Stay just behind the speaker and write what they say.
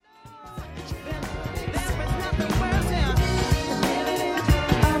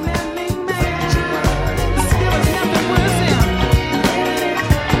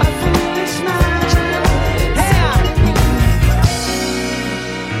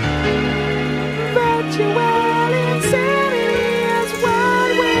Actual insanity is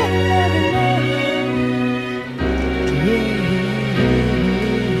what we're living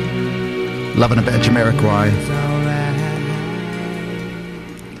in. Loving a bit of Jamiroquai.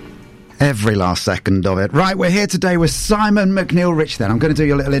 Every last second of it. Right, we're here today with Simon McNeill Ritchie then. I'm going to do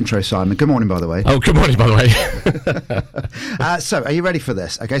your little intro, Simon. Good morning, by the way. Oh, good morning, by the way. So, are you ready for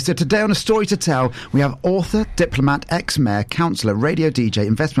this? Okay, so today on A Story to Tell, we have author, diplomat, ex-mayor, councillor, radio DJ,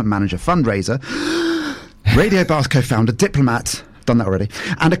 investment manager, fundraiser, Radio Bar's co-founder, diplomat... Done that already.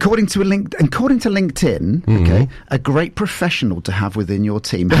 And according to LinkedIn, okay, a great professional to have within your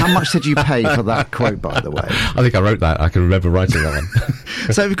team. How much did you pay for that quote, by the way? I think I wrote that. I can remember writing that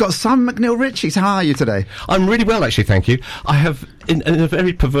one. So we've got Simon McNeill Ritchie. So how are you today? I'm really well, actually, thank you. I have, in a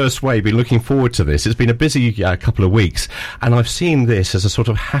very perverse way, been looking forward to this. It's been a busy couple of weeks, and I've seen this as a sort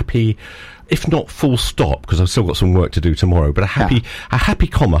of happy, if not full stop, because I've still got some work to do tomorrow, but a happy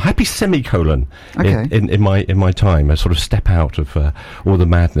comma, happy semicolon in my time. I sort of step out of all the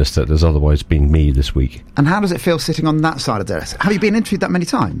madness that has otherwise been me this week. And how does it feel sitting on that side of the desk? Have you been interviewed that many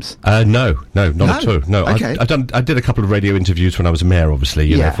times? No, not at all. No, okay. I did a couple of radio interviews when I was a mayor, obviously,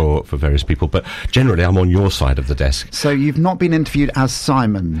 you know, for various people, but generally I'm on your side of the desk. So you've not been interviewed as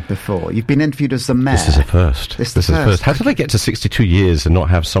Simon before. You've been interviewed as the mayor. This is a first. This is a first. How did I get to 62 years and not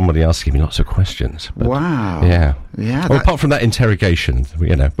have somebody asking me lots of questions? But, wow. Yeah. Well, apart from that interrogation,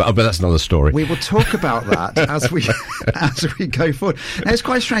 you know, but that's another story. We will talk about that as we go forward. Now, it's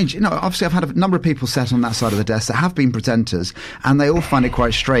quite strange. You know, obviously I've had a number of people sat on that side of the desk that have been presenters, and they all find it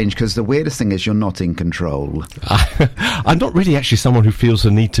quite strange because the weirdest thing is you're not in control. I'm not really actually someone who feels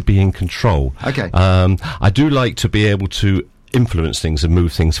the need to be in control. Okay. I do like to be able to influence things and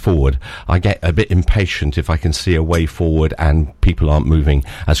move things forward. I get a bit impatient if I can see a way forward and people aren't moving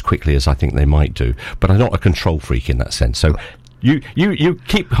as quickly as I think they might do. But I'm not a control freak in that sense. So you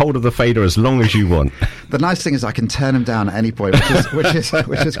keep hold of the fader as long as you want. The nice thing is I can turn him down at any point, which is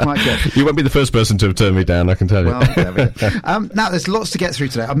quite good. You won't be the first person to have turned me down, I can tell you. Well, there we go. Now, there's lots to get through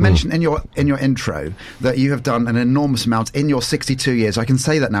today. I've mentioned in your intro that you have done an enormous amount in your 62 years. I can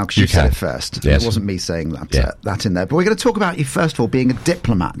say that now because you said it first. Yes. It wasn't me saying that in there. But we're going to talk about you, first of all, being a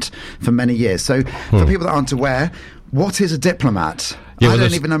diplomat for many years. So for people that aren't aware, what is a diplomat? I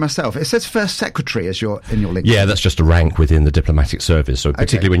don't even know myself. It says first secretary in your LinkedIn. Yeah, that's just a rank within the diplomatic service. So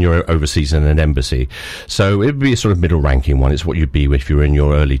particularly when you're overseas in an embassy. So it would be a sort of middle ranking one. It's what you'd be if you were in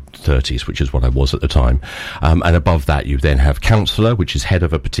your early 30s, which is what I was at the time. And above that, you then have councillor, which is head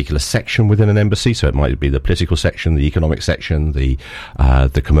of a particular section within an embassy. So it might be the political section, the economic section, the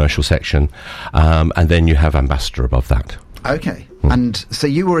commercial section. And then you have ambassador above that. Okay. And so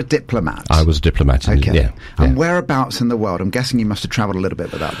you were a diplomat? I was a diplomat. Okay. Yeah. And whereabouts in the world? I'm guessing you must have travelled a little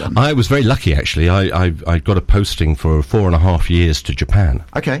bit with that then. I was very lucky, actually. I got a posting for 4.5 years to Japan.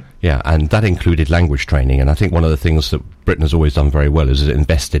 Okay. Yeah, and that included language training. And I think one of the things that Britain has always done very well is it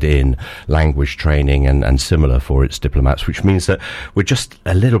invested in language training and similar for its diplomats, which means that we're just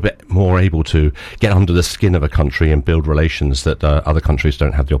a little bit more able to get under the skin of a country and build relations that other countries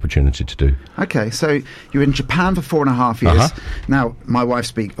don't have the opportunity to do. Okay, so you were in Japan for 4.5 years. Now, my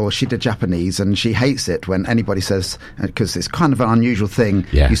wife she did Japanese, and she hates it when anybody says, because it's kind of an unusual thing,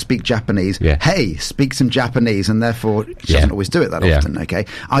 you speak Japanese, hey, speak some Japanese, and therefore she doesn't always do it that often, okay?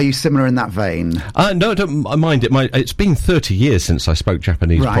 Are you similar in that vein? No, I don't mind it. It's been 30 years since I spoke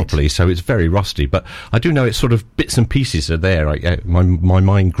Japanese properly, so it's very rusty, but I do know it's sort of bits and pieces are there. My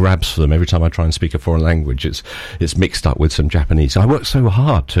mind grabs for them every time I try and speak a foreign language. It's mixed up with some Japanese. I worked so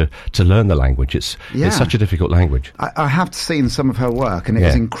hard to learn the language. It's such a difficult language. I have seen some of her work, and it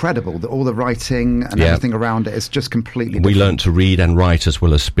was incredible. All the writing and everything around it is just completely different. We learned to read and write as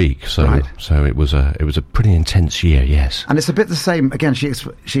well as speak, so it was a pretty intense year, yes. And it's a bit the same, again,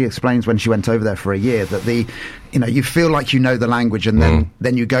 she explains when she went over there for a year that you feel like you know the language, and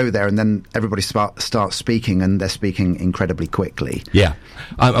then you go there and then everybody starts speaking, and they're speaking incredibly quickly. Yeah.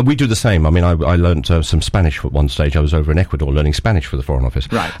 We do the same. I mean, I learned some Spanish at one stage. I was over in Ecuador learning Spanish for the Foreign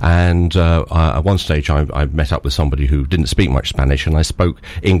Office. Right. And at one stage I met up with somebody who didn't speak much Spanish, and I spoke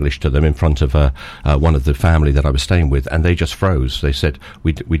English to them in front of one of the family that I was staying with, and they just froze. They said,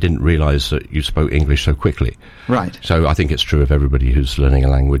 we didn't realise that you spoke English so quickly. Right. So I think it's true of everybody who's learning a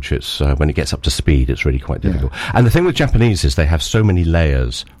language. It's when it gets up to speed, it's really quite difficult. And the thing with Japanese is they have so many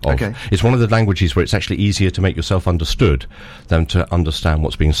layers of... It's one of the languages where it's actually easier to make yourself understood than to understand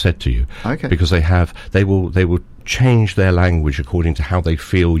what's being said to you. Okay. Because they will change their language according to how they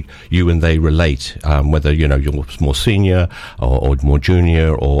feel you and they relate, whether you're more senior or more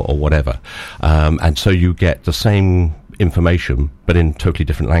junior or whatever, and so you get the same information, but but in totally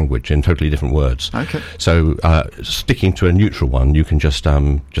different language, in totally different words. Okay. So sticking to a neutral one, you can just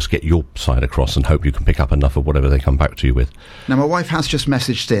get your side across and hope you can pick up enough of whatever they come back to you with. Now, my wife has just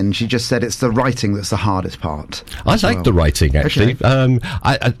messaged in. She just said it's the writing that's the hardest part. I like the writing, actually.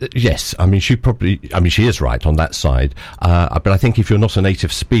 Okay. Yes, I mean, she is right on that side. But I think if you're not a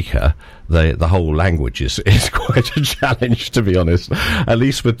native speaker, the whole language is quite a challenge, to be honest. At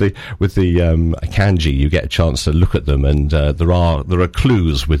least with the kanji, you get a chance to look at them, and there are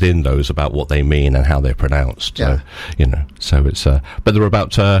clues within those about what they mean and how they're pronounced. Yeah. So it's but there are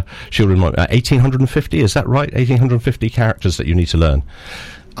about she'll remind 1850. Is that right? 1850 characters that you need to learn.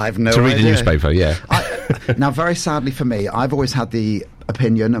 I've no to read idea. a newspaper. Yeah. Now, very sadly for me, I've always had the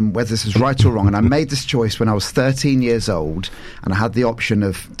opinion, and whether this is right or wrong, and I made this choice when I was 13 years old, and I had the option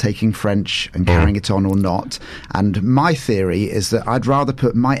of taking French and carrying it on or not. And my theory is that I'd rather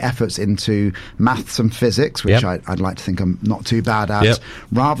put my efforts into maths and physics, which I'd like to think I'm not too bad at,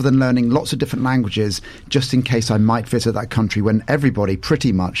 rather than learning lots of different languages just in case I might visit that country when everybody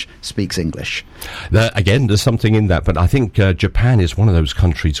pretty much speaks English. Again, there's something in that, but I think Japan is one of those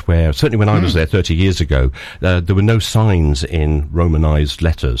countries where, certainly when I was there 30 years ago, there were no signs in Romanized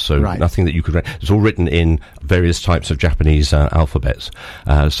letters, so nothing that you could read. It's all written in various types of Japanese alphabets.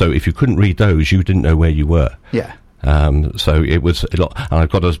 So if you couldn't read those, you didn't know where you were. Yeah. So it was a lot. And I've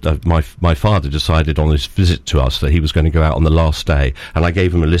got my father decided on his visit to us that he was going to go out on the last day, and I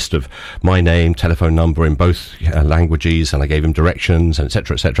gave him a list of my name, telephone number in both languages, and I gave him directions, and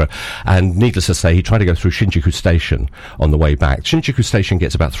etc., etc. And needless to say, he tried to go through Shinjuku Station on the way back. Shinjuku Station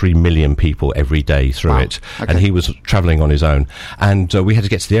gets about 3 million people every day through it, and he was travelling on his own. And we had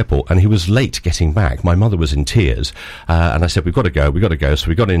to get to the airport, and he was late getting back. My mother was in tears, and I said, we've got to go. So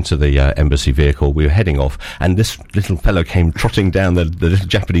we got into the embassy vehicle. We were heading off, and this little fellow came trotting down the little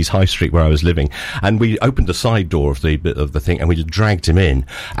Japanese high street where I was living, and we opened the side door of the thing, and we dragged him in,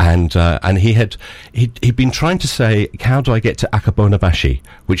 and he'd been trying to say, how do I get to Akabonabashi,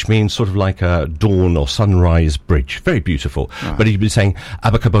 which means sort of like a dawn or sunrise bridge, very beautiful, but he'd been saying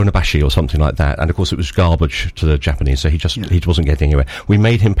Abakabonabashi or something like that, and of course it was garbage to the Japanese, so he wasn't getting anywhere. We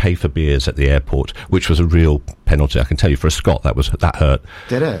made him pay for beers at the airport, which was a real penalty. I can tell you, for a Scot, that hurt.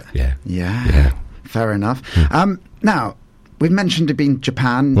 Did it? Yeah. Fair enough. Now, we've mentioned it being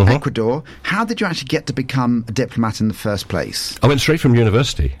Japan, Ecuador. How did you actually get to become a diplomat in the first place? I went straight from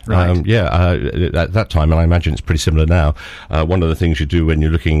university. Right. At that time, and I imagine it's pretty similar now, one of the things you do when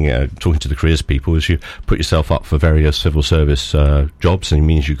you're looking, talking to the careers people, is you put yourself up for various civil service jobs, and it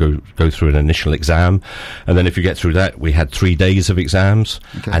means you go through an initial exam, and then if you get through that, we had 3 days of exams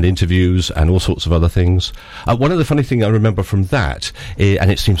and interviews and all sorts of other things. One of the funny things I remember from that, and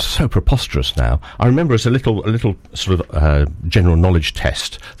it seems so preposterous now, I remember as a little sort of general knowledge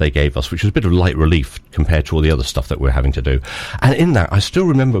test they gave us, which was a bit of light relief compared to all the other stuff that we're having to do. And in that, I still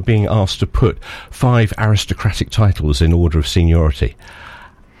remember being asked to put 5 aristocratic titles in order of seniority.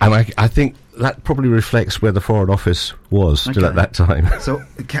 And I think that probably reflects where the Foreign Office was still at that time. So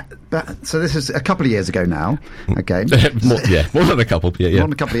this is a couple of years ago now. Okay. more than a couple. Yeah. More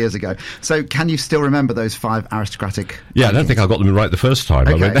than a couple of years ago. So can you still remember those 5 aristocratic? Yeah, I don't think I got them right the first time.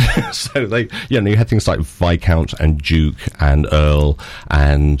 Okay. I mean, so you had things like Viscount and Duke and Earl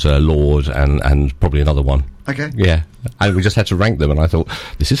and Lord and probably another one. Okay. Yeah. And we just had to rank them, and I thought,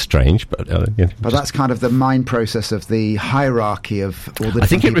 this is strange, but... but that's kind of the mind process of the hierarchy of all the... I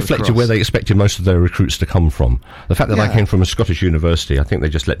think it reflected where they expected most of their recruits to come from. The fact that I came from a Scottish university, I think they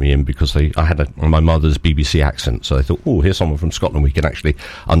just let me in because I had my mother's BBC accent, so they thought, here's someone from Scotland we can actually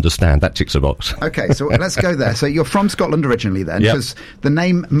understand. That ticks a box. Okay, so let's go there. So you're from Scotland originally then, because the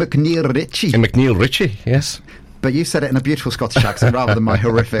name McNeill Ritchie... McNeill Ritchie, yes. But you said it in a beautiful Scottish accent rather than my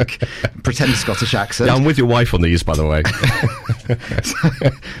horrific pretend Scottish accent. Yeah, I'm with your wife on these, by the way.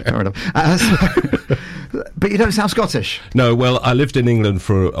 Fair enough. But you don't sound Scottish. No, well, I lived in England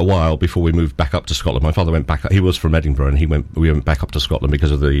for a while before we moved back up to Scotland. My father went back. He was from Edinburgh, and we went back up to Scotland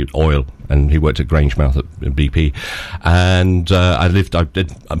because of the oil, and he worked at Grangemouth at BP. And I did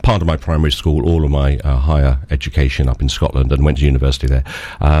part of my primary school, all of my higher education up in Scotland, and went to university there.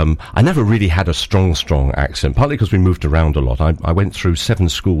 I never really had a strong accent, partly because we moved around a lot. I went through 7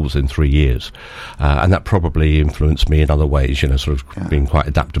 schools in 3 years, and that probably influenced me in other ways, sort of being quite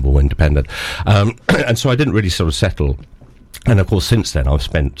adaptable, independent. And so I didn't really sort of settle. And of course, since then, I've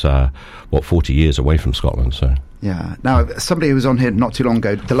spent, 40 years away from Scotland, so... Yeah. Now, somebody who was on here not too long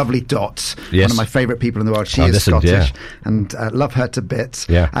ago, the lovely Dots, Yes. one of my favourite people in the world. She I is listened, Scottish, yeah. and love her to bits.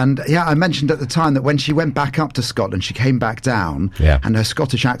 Yeah. And I mentioned at the time that when she went back up to Scotland, she came back down, Yeah. and her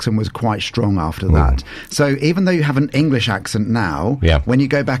Scottish accent was quite strong after that. So even though you have an English accent now, Yeah. when you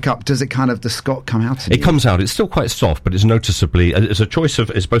go back up, does it kind of, the Scot come out in It you? comes out. It's still quite soft, but it's noticeably. It's a choice of.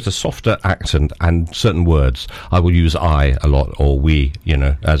 It's both a softer accent and certain words. I will use "I" a lot, or "we,"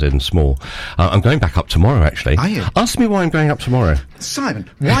 as in small. I'm going back up tomorrow. Actually, Are you? Ask me why I'm going up tomorrow. Simon,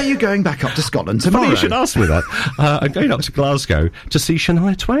 why are you going back up to Scotland tomorrow? Funny you should ask me that. I'm going up to Glasgow to see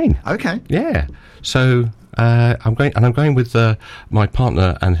Shania Twain. Okay. Yeah. So I'm going with my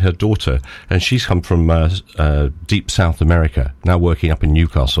partner and her daughter, and she's come from deep South America, now working up in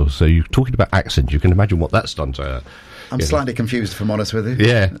Newcastle. So you're talking about accent, you can imagine what that's done to her. I'm slightly confused, if I'm honest with you.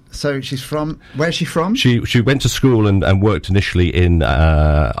 Yeah. So she's from, where's she from? She went to school and worked initially in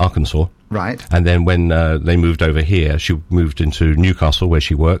Arkansas. Right. And then when they moved over here, she moved into Newcastle, where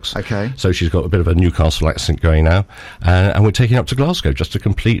she works. Okay. So she's got a bit of a Newcastle accent going now. And we're taking her up to Glasgow just to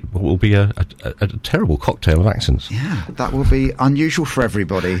complete what will be a terrible cocktail of accents. Yeah, that will be unusual for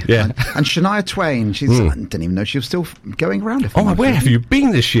everybody. Yeah. And Shania Twain, I didn't even know she was still going around. If I'm Oh, honest where with have you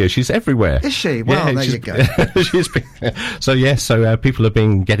been this year? She's everywhere. Is she? Well, there you go. She's been, so people have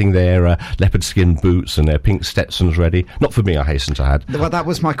been getting their leopard skin boots and their pink Stetsons ready. Not for me, I hasten to add. Well, that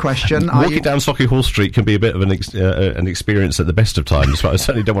was my question. Are Walking you, down Sauchiehall Street can be a bit of an experience at the best of times, but I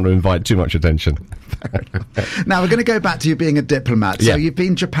certainly don't want to invite too much attention. now, we're going to go back to you being a diplomat. So Yeah. you've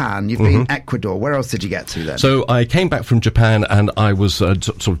been Japan, you've been Ecuador. Where else did you get to then? So I came back from Japan and I was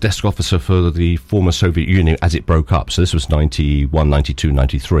sort of desk officer for the former Soviet Union as it broke up. So this was 91, 92,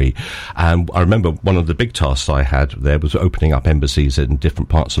 93. And I remember one of the big tasks I had there was opening up embassies in different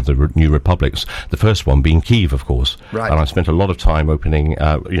parts of the new republics. The first one being Kyiv, of course. Right. And I spent a lot of time opening,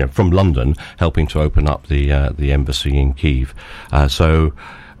 from London, helping to open up the embassy in Kyiv. So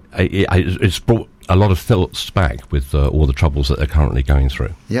it's brought a lot of thoughts back with all the troubles that they're currently going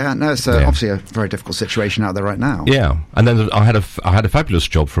through. yeah, no, it's obviously a very difficult situation out there right now. Yeah, and then I had a fabulous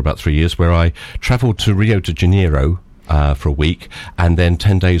job for about 3 years where I travelled to Rio de Janeiro for a week and then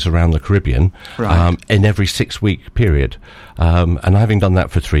 10 days around the Caribbean Right. in every 6-week period. And having done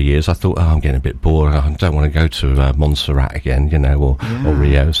that for 3 years, I thought, I'm getting a bit bored. I don't want to go to Montserrat again, or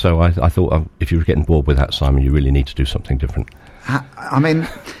Rio. So I thought, if you're getting bored with that, Simon, you really need to do something different. I mean,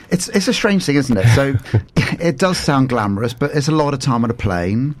 it's a strange thing, isn't it? So it does sound glamorous, but it's a lot of time on a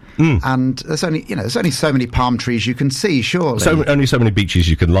plane, and there's only so many palm trees you can see. Surely, Only so many beaches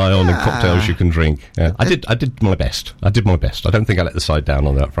you can lie on and cocktails you can drink. Yeah. I did my best. I don't think I let the side down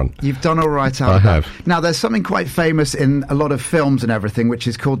on that front. You've done all right out I of that. have. Now, there's something quite famous in a lot of films and everything, which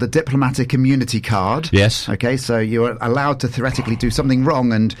is called the diplomatic immunity card. Yes. Okay, so you're allowed to theoretically do something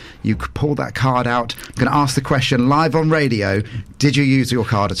wrong, and you pull that card out. I'm going to ask the question live on radio. Did you use your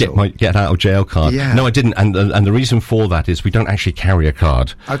card at all? My get out of jail card. Yeah. No, I didn't. And the reason for that is we don't actually carry a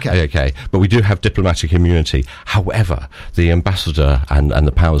card. Okay. But we do have diplomatic immunity. However, the ambassador and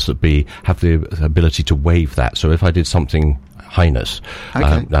the powers that be have the ability to waive that. So if I did something heinous,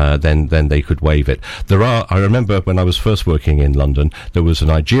 Okay. then they could waive it. I remember when I was first working in London, there was a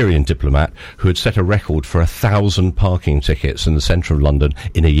Nigerian diplomat who had set a record for 1,000 parking tickets in the centre of London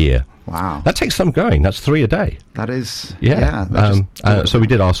in a year. Wow. That takes some going. That's 3 a day. That is... Yeah. that just- So we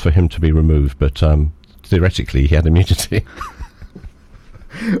did ask for him to be removed, but theoretically he had immunity.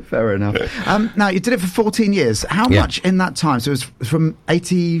 Fair enough. Now, you did it for 14 years. How much in that time? So it was from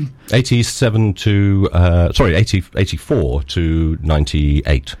 84 to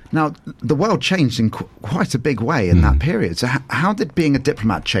 98. Now, the world changed in quite a big way in that period. So how did being a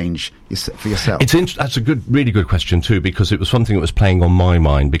diplomat change for yourself? That's a really good question too, because it was something that was playing on my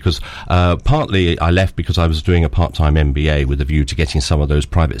mind. Because partly I left because I was doing a part-time MBA with a view to getting some of those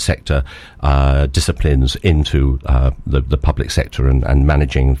private sector disciplines into the public sector and managing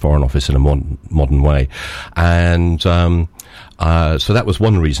Foreign Office in a modern way. And so that was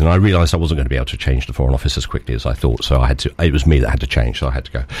one reason. I realised I wasn't going to be able to change the Foreign Office as quickly as I thought, so it was me that had to change, so I had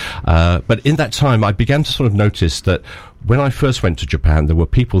to go. But in that time, I began to sort of notice that when I first went to Japan, there were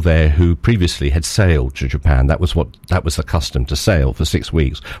people there who previously had sailed to Japan. That was the custom, to sail for 6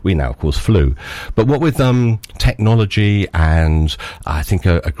 weeks. We now, of course, flew. But what with technology and I think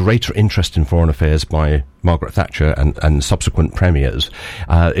a greater interest in foreign affairs by Margaret Thatcher and subsequent premiers,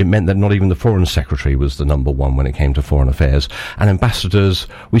 it meant that not even the Foreign Secretary was the number one when it came to foreign affairs. And ambassadors,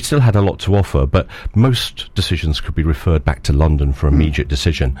 we still had a lot to offer, but most decisions could be referred back to London for immediate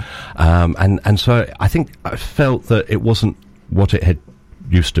decision. And so I think I felt that it wasn't what it had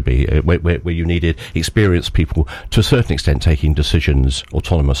used to be, where you needed experienced people to a certain extent taking decisions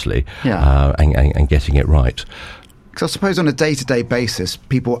autonomously and getting it right. Because I suppose on a day-to-day basis,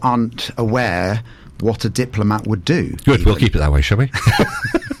 people aren't aware what a diplomat would do. Good, we'll keep it that way, shall we?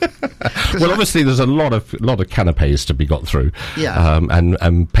 Well, obviously, there's a lot of canapes to be got through,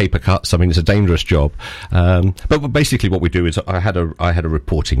 and paper cuts. I mean, it's a dangerous job. But basically, what we do is, I had a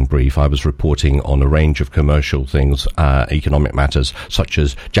reporting brief. I was reporting on a range of commercial things, economic matters, such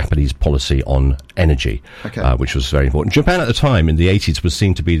as Japanese policy on energy, which was very important. Japan at the time, in the 80s, was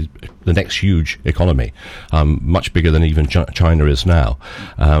seen to be the next huge economy, much bigger than even China is now.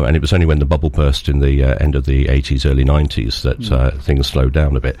 And it was only when the bubble burst in the end of the 80s, early 90s that things slowed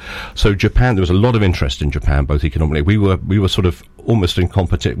down a bit. So Japan, there was a lot of interest in Japan, both economically. We were sort of almost in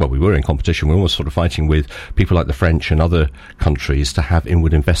competition. Well, we were in competition. We were almost sort of fighting with people like the French and other countries to have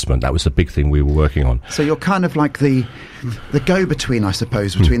inward investment. That was the big thing we were working on. So you're kind of like the go-between, I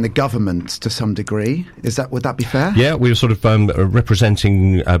suppose, between the governments to some degree. Would that be fair? Yeah, we were sort of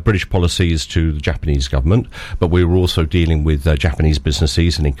representing British policies to the Japanese government, but we were also dealing with Japanese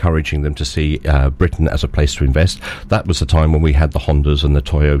businesses and encouraging them to see Britain as a place to invest. That was the time when we had the Hondas and the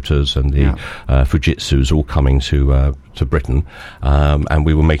Toyotas and the Fujitsus all coming to Britain, and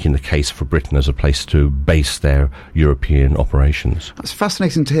we were making the case for Britain as a place to base their European operations. That's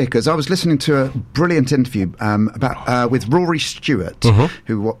fascinating to hear, because I was listening to a brilliant interview with Rory Stewart,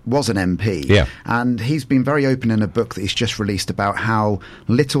 who was an MP, and he's been very open in a book that he's just released about how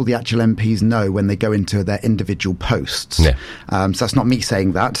little the actual MPs know when they go into their individual posts. So that's not me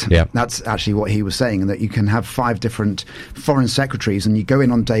saying that. That's actually what he was saying, and that you can have 5 different foreign secretaries and you go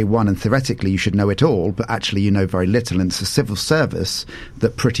in on day one and theoretically you should know it all, but actually you know very little, and it's a civil service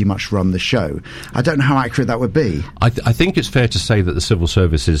that pretty much run the show. I don't know how accurate that would be. I think it's fair to say that the civil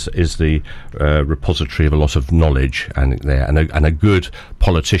service is the repository of a lot of knowledge, and a good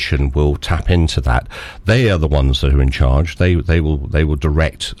politician will tap into that. They are the ones that are in charge. They will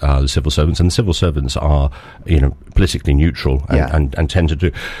direct the civil servants, and the civil servants are politically neutral and tend to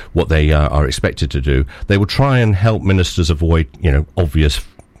do what they are expected to do. They will try and help ministers avoid obvious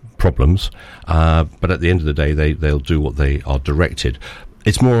problems, but at the end of the day, they'll do what they are directed.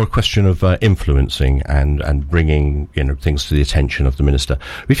 It's more a question of influencing and bringing things to the attention of the minister.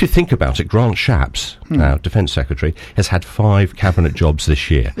 If you think about it, Grant Shapps, now Defence Secretary, has had 5 cabinet jobs this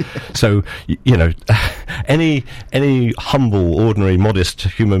year. So any humble, ordinary, modest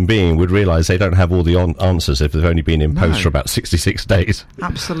human being would realise they don't have all the answers if they've only been in post for about 66 days.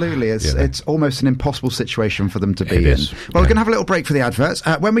 Absolutely, it's almost an impossible situation for them to be in. Well, we're going to have a little break for the adverts.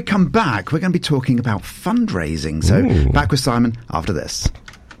 When we come back, we're going to be talking about fundraising. So back with Simon after this.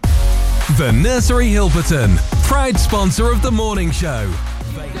 The Nursery Hilperton, proud sponsor of the morning show.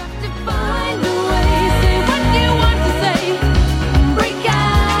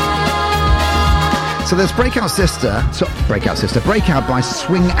 So there's Breakout by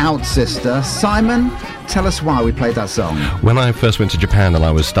Swing Out Sister. Simon, tell us why we played that song. When I first went to Japan and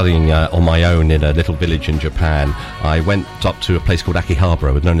I was studying on my own in a little village in Japan, I went up to a place called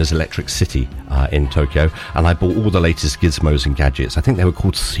Akihabara, known as Electric City in Tokyo, and I bought all the latest gizmos and gadgets. I think they were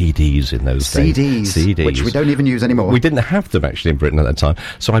called CDs in those days. CDs. Which we don't even use anymore. We didn't have them actually in Britain at that time.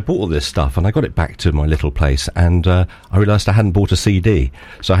 So I bought all this stuff and I got it back to my little place, and I realised I hadn't bought a CD.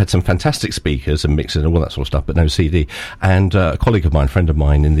 So I had some fantastic speakers and mixers and all that sort of stuff, but no CD. And a colleague of mine, friend of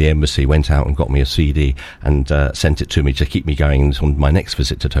mine in the embassy, went out and got me a CD and sent it to me to keep me going on my next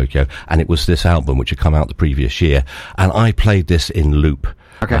visit to Tokyo. And it was this album which had come out the previous year, and I played this in loop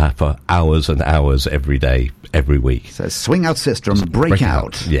for hours and hours every day, every week. So Swing Out Sister and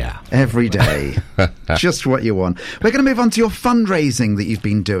Breakout. Every day. Just what you want. We're going to move on to your fundraising that you've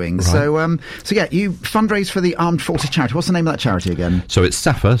been doing. Right. So you fundraise for the Armed Forces charity. What's the name of that charity again? So it's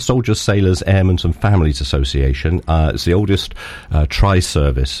SAFA, Soldiers, Sailors, Airmen and Families Association. It's the oldest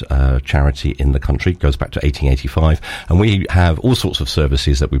tri-service charity in the country. It goes back to 1885. And we have all sorts of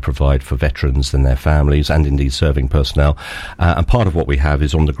services that we provide for veterans and their families, and indeed serving personnel. And part of what we have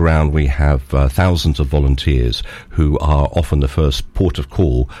is, on the ground, we have thousands of volunteers who are often the first port of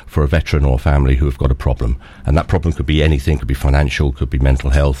call for a veteran or a family who have got a problem. And that problem could be anything, could be financial, could be mental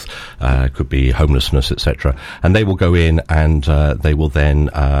health, could be homelessness, etc. And they will go in and they will then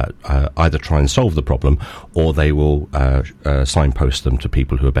either try and solve the problem, or they will signpost them to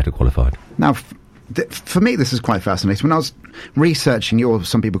people who are better qualified. Now, for me, this is quite fascinating. When I was researching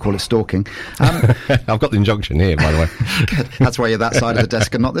some people call it stalking. I've got the injunction here, by the way. Good. That's why you're that side of the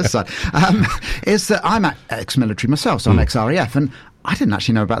desk and not this side. Is that I'm ex-military myself, so I'm ex-RAF, and I didn't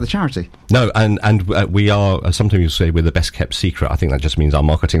actually know about the charity. No, and we are, sometimes you say we're the best kept secret. I think that just means our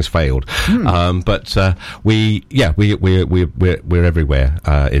marketing's failed. But we're everywhere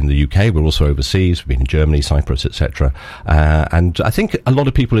in the UK. We're also overseas. We've been in Germany, Cyprus, etc. And I think a lot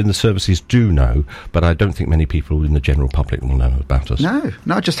of people in the services do know, but I don't think many people in the general public will know about us. No,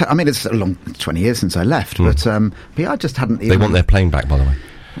 it's a long 20 years since I left, but I just hadn't even... They want their plane back, by the way.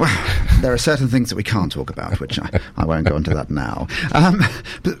 Well, there are certain things that we can't talk about, which I won't go into that now.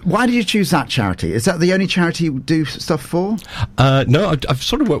 But why did you choose that charity? Is that the only charity you do stuff for? No, I've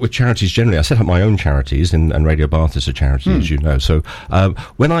sort of worked with charities generally. I set up my own charities, and Radio Bath is a charity, as you know. So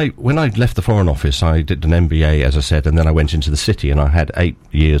when I left the Foreign Office, I did an MBA, as I said, and then I went into the city, and I had 8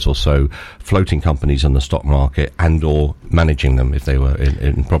 years or so floating companies on the stock market and or managing them if they were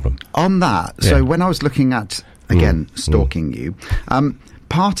in problem. On that, so when I was looking at, again, stalking you...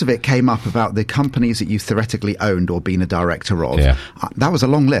 part of it came up about the companies that you theoretically owned or been a director of. Yeah. That was a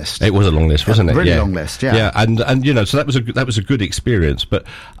long list. It was a long list, wasn't it? Really long list, yeah. Yeah, and you know, so that was a good experience. But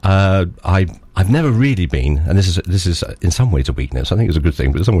I've never really been, and this is in some ways a weakness. I think it's a good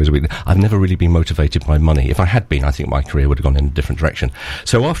thing, but in some ways a weakness. I've never really been motivated by money. If I had been, I think my career would have gone in a different direction.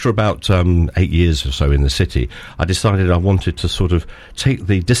 So after about 8 years or so in the city, I decided I wanted to sort of take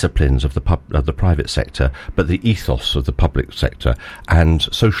the disciplines of the private sector, but the ethos of the public sector, and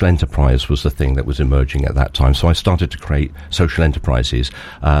social enterprise was the thing that was emerging at that time. So I started to create social enterprises,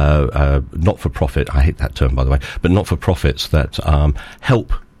 not for profit. I hate that term, by the way, but not for profits that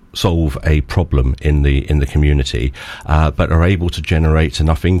help solve a problem in the community, but are able to generate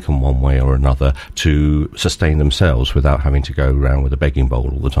enough income one way or another to sustain themselves without having to go around with a begging bowl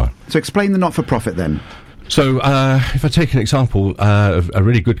all the time. So explain the not-for-profit then. So if I take an example, a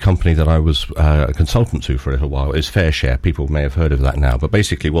really good company that I was a consultant to for a little while is FareShare. People may have heard of that now, but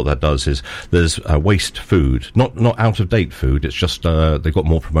basically what that does is there's waste food, not out-of-date food. It's just they've got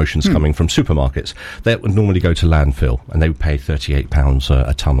more promotions coming from supermarkets. That would normally go to landfill, and they would pay £38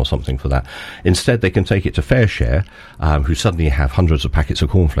 a tonne or something for that. Instead, they can take it to FareShare, who suddenly have hundreds of packets of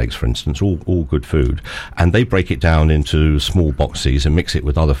cornflakes, for instance, all good food, and they break it down into small boxes and mix it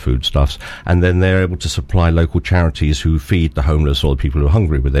with other foodstuffs, and then they're able to supply local charities who feed the homeless or the people who are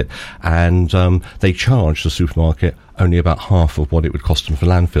hungry with it, and they charge the supermarket only about half of what it would cost them for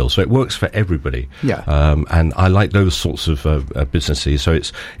landfill. So it works for everybody. Yeah. And I like those sorts of businesses. So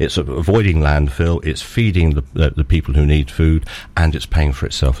it's avoiding landfill, it's feeding the people who need food, and it's paying for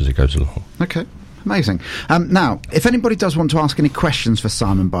itself as it goes along. Okay. Amazing. Now, if anybody does want to ask any questions for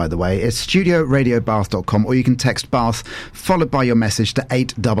Simon, by the way, it's studio@radiobath.com, or you can text Bath followed by your message to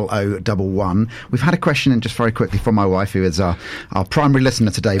 80011. We've had a question in just very quickly from my wife, who is our primary listener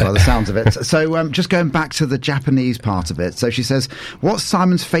today by the sounds of it. So just going back to the Japanese part of it. So she says, what's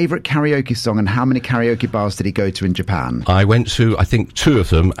Simon's favourite karaoke song, and how many karaoke bars did he go to in Japan? I went to, I think, 2 of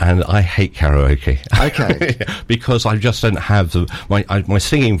them, and I hate karaoke. Okay. Because I just don't have my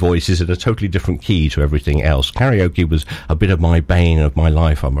singing voice is in a totally different key to everything else. Karaoke was a bit of my bane of my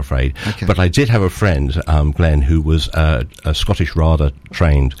life, I'm afraid. Okay. But I did have a friend, Glenn, who was a Scottish RADA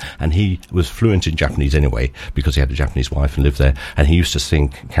trained, and he was fluent in Japanese anyway, because he had a Japanese wife and lived there, and he used to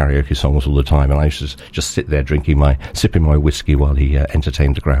sing karaoke songs all the time, and I used to just sit there sipping my whiskey while he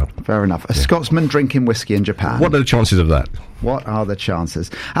entertained the crowd. Fair enough. A Scotsman drinking whiskey in Japan. What are the chances of that? What are the chances?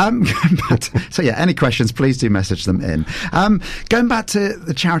 So yeah, any questions, please do message them in. Going back to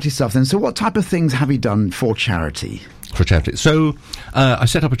the charity stuff then, so what type of things have you done for charity? For charity. So I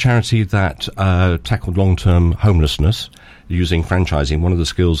set up a charity that tackled long-term homelessness using franchising. One of the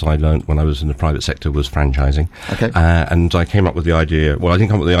skills I learned when I was in the private sector was franchising. Okay. And I came up with the idea, well, I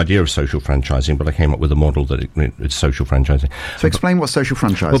didn't come up with the idea of social franchising, but I came up with a model that it's social franchising. So explain what social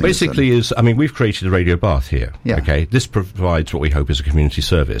franchising is. Well, basically we've created a Radio Bath here. Yeah. Okay. This provides what we hope is a community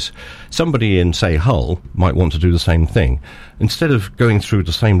service. Somebody in, say, Hull might want to do the same thing. Instead of going through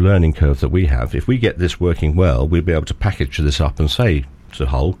the same learning curve that we have, if we get this working well, we'll be able to package this up and say to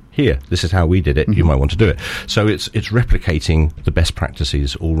Hull, here, this is how we did it, you might want to do it. So it's replicating the best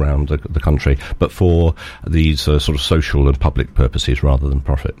practices all around the country, but for these sort of social and public purposes rather than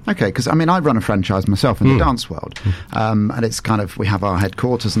profit. Okay, because I run a franchise myself in the dance world, and it's kind of, we have our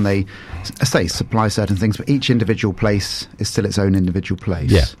headquarters and they supply certain things, but each individual place is still its own individual place.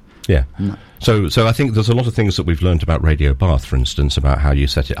 Yeah. Yeah. No. So I think there's a lot of things that we've learned about Radio Bath, for instance, about how you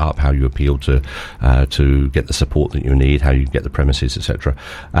set it up, how you appeal to get the support that you need, how you get the premises, etc.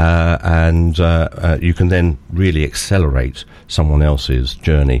 And you can then really accelerate someone else's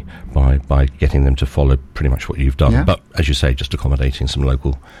journey by getting them to follow pretty much what you've done. Yeah. But as you say, just accommodating some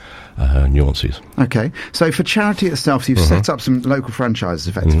local nuances. Okay, so for charity itself, you've set up some local franchises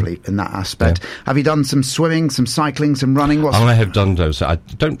effectively in that aspect. Have you done some swimming, some cycling, some running? I have done those. I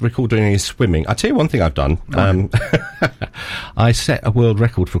don't recall doing any swimming. I'll tell you one thing I've done. I set a world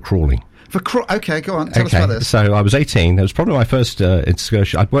record for crawling. Okay, go on. Tell us about this. So I was 18. It was probably my first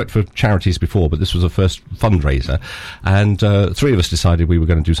excursion. I'd worked for charities before, but this was the first fundraiser. And 3 of us decided we were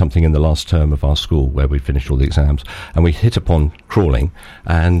going to do something in the last term of our school where we finished all the exams. And we hit upon crawling.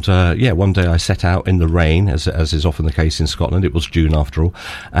 And, one day I set out in the rain, as is often the case in Scotland. It was June after all.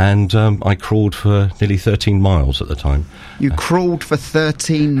 And I crawled for nearly 13 miles at the time. You crawled for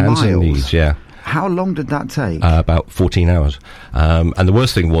 13 miles? Hands and knees, yeah. How long did that take? About 14 hours. And the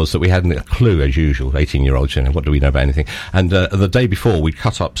worst thing was that we hadn't a clue, as usual, 18-year-olds, what do we know about anything? And the day before, we'd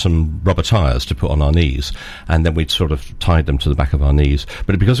cut up some rubber tyres to put on our knees, and then we'd sort of tied them to the back of our knees.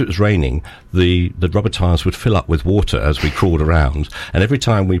 But because it was raining, the rubber tyres would fill up with water as we crawled around, and every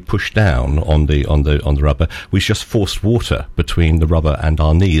time we pushed down on the rubber, we just forced water between the rubber and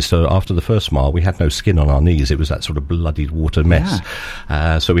our knees. So after the first mile, we had no skin on our knees. It was that sort of bloodied water mess.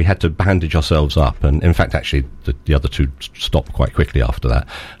 Yeah. So we had to bandage ourselves up, and in fact actually the other 2 stopped quite quickly after that,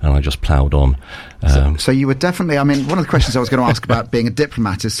 and I just ploughed on. So you were definitely, one of the questions I was going to ask about being a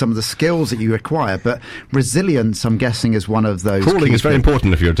diplomat is some of the skills that you require, but resilience, I'm guessing, is one of those. Crawling is very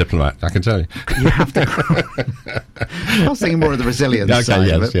important if you're a diplomat, I can tell you. You have to crawl. I was thinking more of the resilience side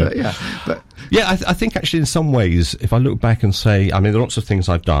of it. I think actually in some ways, if I look back and say, there are lots of things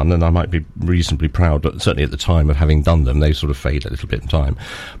I've done, and I might be reasonably proud, but certainly at the time of having done them, they sort of fade a little bit in time.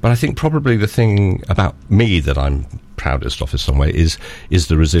 But I think probably the thing about me that I'm proudest of in some way is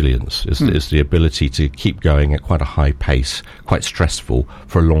the resilience, is the ability to keep going at quite a high pace, quite stressful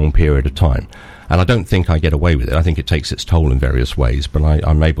for a long period of time. And I don't think I get away with it. I think it takes its toll in various ways, but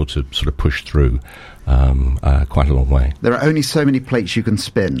I'm able to sort of push through quite a long way. There are only so many plates you can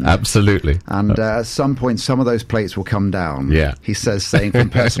spin. Absolutely. And at some point, some of those plates will come down. Yeah. He says, saying from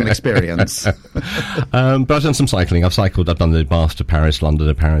personal experience. But I've done some cycling. I've done the Bath to Paris, London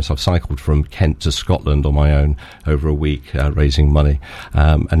to Paris. I've cycled from Kent to Scotland on my own over a week, raising money.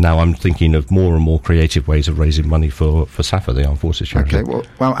 And now I'm thinking of more and more creative ways of raising money for SAFA, the Armed Forces charity. Okay,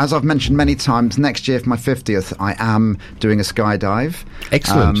 well, as I've mentioned many times, next year for my 50th, I am doing a skydive.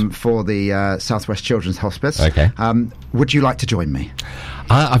 Excellent. For the Southwest Children's Hospice. Okay. Would you like to join me?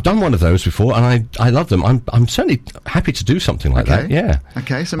 I've done one of those before, and I love them. I'm certainly happy to do something like that. Yeah.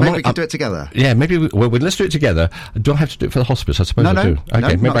 Okay, so maybe we could do it together. Yeah, maybe let's do it together. Do I have to do it for the hospice? I suppose I do.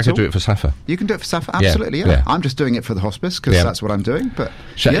 Okay, maybe I could do it for SAFA. You can do it for SAFA, absolutely. Yeah. I'm just doing it for the hospice because that's what I'm doing. But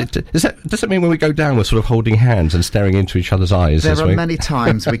does that mean when we go down, we're sort of holding hands and staring into each other's eyes? There are many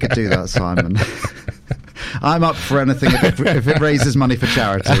times we could do that, Simon. I'm up for anything if it raises money for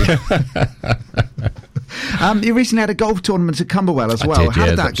charity. You recently had a golf tournament at Camberwell as well. How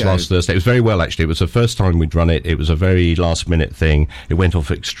did that go? Last Thursday. It was very well, actually. It was the first time we'd run it. It was a very last-minute thing. It went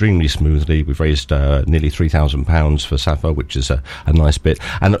off extremely smoothly. We've raised nearly £3,000 for SAFA, which is a nice bit.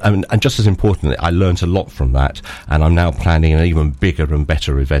 And just as importantly, I learnt a lot from that, and I'm now planning an even bigger and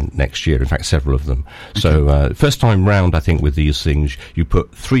better event next year. In fact, several of them. Okay. So first time round, I think, with these things, you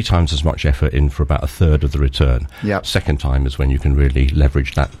put 3 times as much effort in for about a third of the return. Yep. Second time is when you can really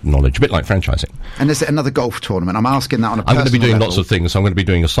leverage that knowledge, a bit like franchising. And is it another golf tournament? I'm asking that on a personal I'm going to be doing level. lots of things. I'm going to be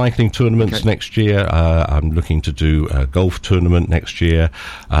doing a cycling tournament next year. I'm looking to do a golf tournament next year,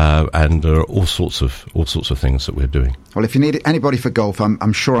 and there are all sorts of things that we're doing. Well, if you need anybody for golf,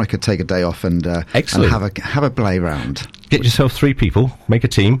 I'm sure I could take a day off and have a play round. Get yourself 3 people, make a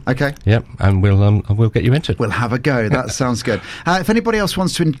team. Okay. Yep, and we'll get you entered. We'll have a go. That sounds good. If anybody else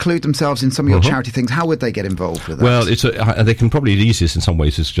wants to include themselves in some of your charity things, how would they get involved with that? Well, they can probably the easiest in some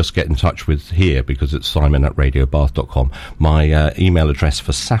ways is just get in touch with here, because it's simon@radiobath.com. My email address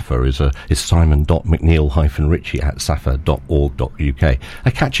for SAFA is simon.mcneill-ritchie@safa.org.uk.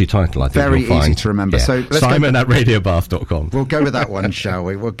 A catchy title, I think. Very you'll find. easy to remember. Yeah. So simon@radiobath.com. We'll go with that one, shall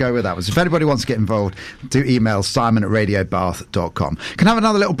we? We'll go with that one. So if anybody wants to get involved, do email simon@radiobath.com. Can I have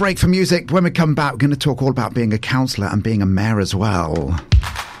another little break for music? When we come back, we're going to talk all about being a councillor and being a mayor as well.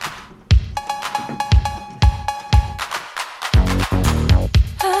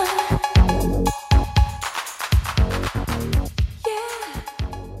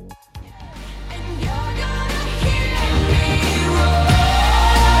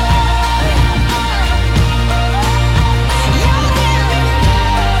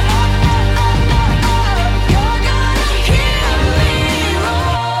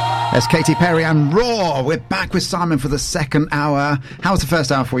 There's Katy Perry and Raw. We're back with Simon for the second hour. How was the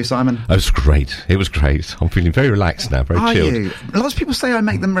first hour for you, Simon? It was great. It was great. I'm feeling very relaxed now, very chilled. Are you? Lots of people say I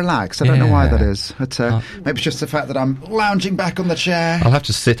make them relax. I don't know why that is. But, maybe it's just the fact that I'm lounging back on the chair. I'll have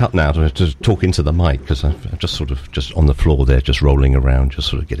to sit up now to talk into the mic because I'm just just on the floor there, just rolling around, just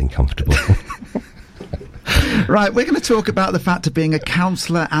sort of getting comfortable. Right, we're going to talk about the fact of being a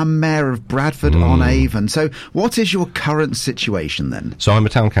councillor and mayor of Bradford-on-Avon. So what is your current situation then? So I'm a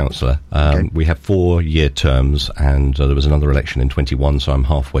town councillor. We have 4-year terms, and there was another election in 21, so I'm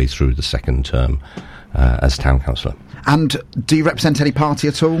halfway through the second term as town councillor. And do you represent any party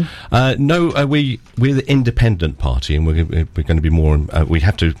at all? No, we're the independent party, and we're going to be more... we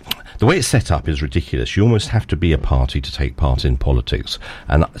have to... The way it's set up is ridiculous. You almost have to be a party to take part in politics.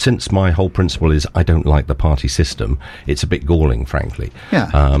 And since my whole principle is I don't like the party system, it's a bit galling, frankly.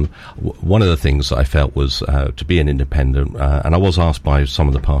 Yeah. One of the things that I felt was to be an independent, and I was asked by some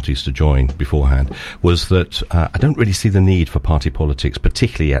of the parties to join beforehand, was that I don't really see the need for party politics,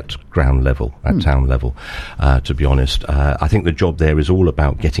 particularly at ground level, at town level, to be honest. I think the job there is all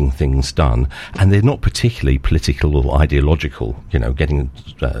about getting things done, and they're not particularly political or ideological, getting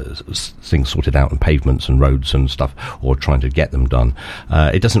things sorted out on pavements and roads and stuff, or trying to get them done.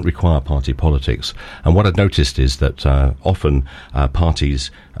 It doesn't require party politics. And what I've noticed is that often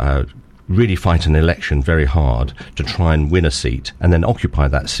parties really fight an election very hard to try and win a seat and then occupy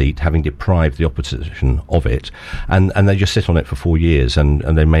that seat, having deprived the opposition of it, and they just sit on it for 4 years, and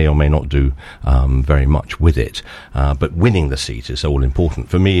they may or may not do very much with it, but winning the seat is all important.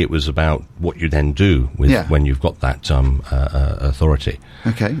 For me, it was about what you then do with when you've got that authority.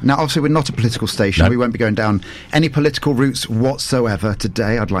 Okay, now obviously we're not a political station. We won't be going down any political routes whatsoever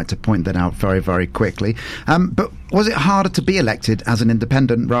today. I'd like to point that out very, very quickly. But was it harder to be elected as an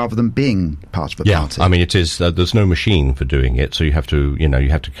independent rather than being part of a party? I mean, it is. There's no machine for doing it, so you have to,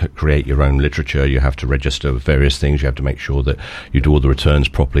 create your own literature. You have to register various things. You have to make sure that you do all the returns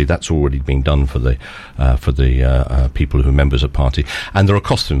properly. That's already been done for the people who are members of party, and there are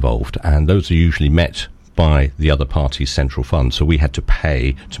costs involved, and those are usually met by the other party's central fund, so we had to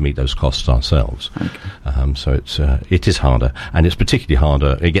pay to meet those costs ourselves. Okay. So it is harder, and it's particularly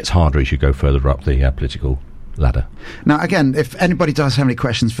harder. It gets harder as you go further up the political ladder. Now, again, if anybody does have any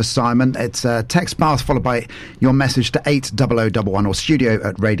questions for Simon, it's text Bath followed by your message to 80011 or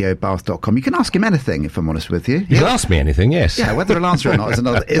studio@radiobath.com. You can ask him anything, if I'm honest with you. You can ask me anything, yes. Yeah, whether he'll answer or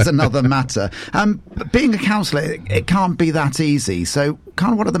not is another matter. But being a councillor, it can't be that easy. So,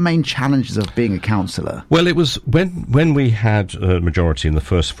 kind of what are the main challenges of being a councillor? Well, it was when we had a majority in the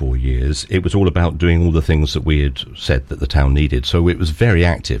first 4 years, it was all about doing all the things that we had said that the town needed. So it was very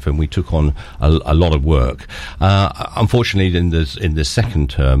active, and we took on a lot of work. Unfortunately, in this second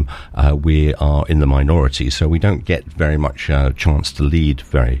term, we are in the minority, so we don't get very much chance to lead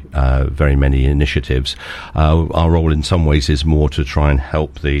very many initiatives. Our role, in some ways, is more to try and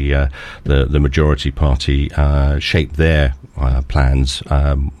help the majority party shape their plans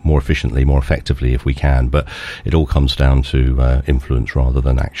more efficiently, more effectively, if we can. But it all comes down to influence rather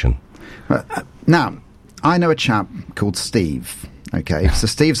than action. Now, I know a chap called Steve. Okay, so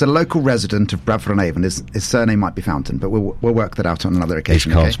Steve's a local resident of Bradford-on-Avon. His surname might be Fountain, but we'll work that out on another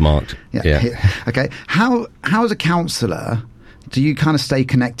occasion. His card's marked. Yeah. Okay. How as a councillor do you kind of stay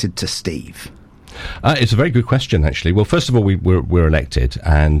connected to Steve? It's a very good question, actually. Well, first of all, we're elected,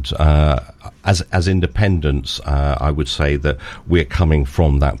 and as independents, I would say that we're coming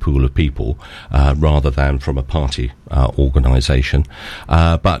from that pool of people rather than from a party organisation.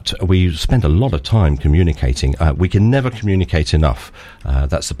 But we spend a lot of time communicating. We can never communicate enough.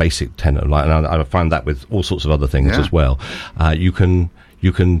 That's the basic tenet. And I find that with all sorts of other things as well. You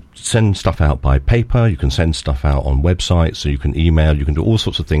can send stuff out by paper, you can send stuff out on websites, so you can email, you can do all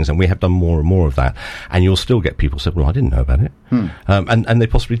sorts of things, and we have done more and more of that. And you'll still get people say, well, I didn't know about it. And they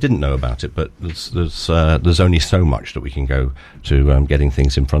possibly didn't know about it, but there's only so much that we can go to getting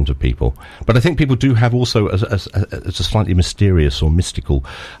things in front of people. But I think people do have also a slightly mysterious or mystical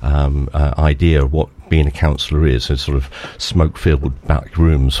idea of what being a councillor is, a sort of smoke-filled back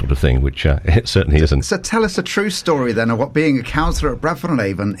room sort of thing, which it certainly isn't. So tell us a true story then of what being a councillor at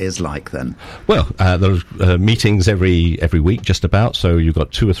Bradford-on-Avon is like then. Well, there are meetings every week just about, so you've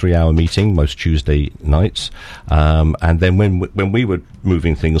got 2 or 3 hour meeting most Tuesday nights, and then when we were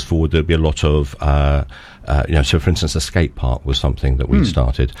moving things forward, there'd be a lot of So for instance, a skate park was something that we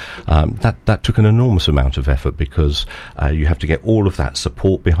started. That took an enormous amount of effort because you have to get all of that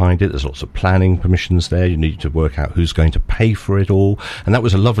support behind it. There's lots of planning permissions there. You need to work out who's going to pay for it all, and that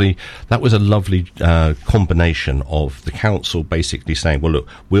was a lovely combination of the council basically saying, well, look,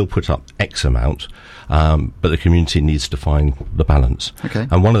 we'll put up X amount, but the community needs to find the balance. Okay.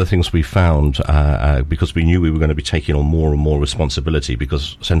 And one of the things we found, because we knew we were going to be taking on more and more responsibility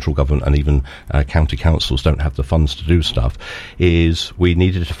because central government and even county councils don't have the funds to do stuff, is we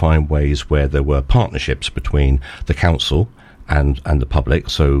needed to find ways where there were partnerships between the council and the public.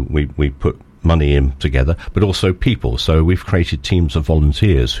 So we put money in together, but also people. So we've created teams of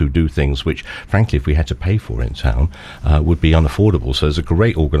volunteers who do things which, frankly, if we had to pay for in town, would be unaffordable. So there's a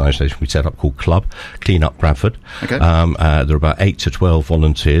great organisation we set up called Club Clean Up Bradford. Okay. There are about 8 to 12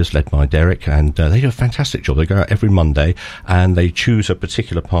 volunteers led by Derek, and they do a fantastic job. They go out every Monday and they choose a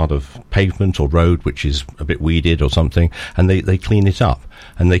particular part of pavement or road which is a bit weeded or something, and they clean it up.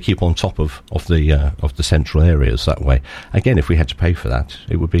 And they keep on top of the central areas that way. Again, if we had to pay for that,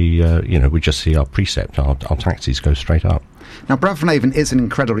 it would be we just see our precept, our taxis go straight up. Now, Bradford is an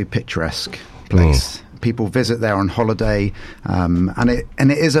incredibly picturesque place. People visit there on holiday, and it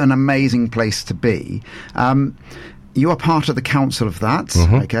is an amazing place to be. You are part of the council of that,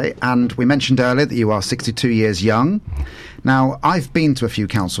 okay? And we mentioned earlier that you are 62 years young. Now, I've been to a few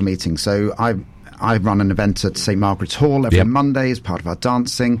council meetings, so I run an event at St Margaret's Hall every Monday as part of our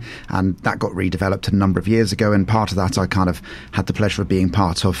dancing, and that got redeveloped a number of years ago, and part of that I kind of had the pleasure of being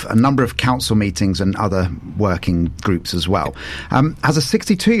part of a number of council meetings and other working groups as well. As a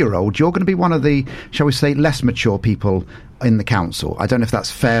 62-year-old, you're going to be one of the, shall we say, less mature people in the council. I don't know if that's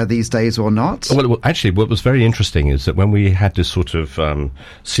fair these days or not. Well, actually, what was very interesting is that when we had this sort of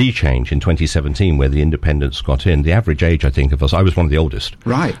sea change in 2017 where the independents got in, the average age, I think, of us, I was one of the oldest.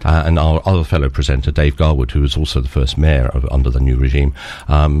 Right. And our other fellow presenter, Dave Garwood, who was also the first mayor under the new regime,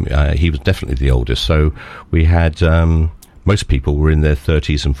 he was definitely the oldest. So we had most people were in their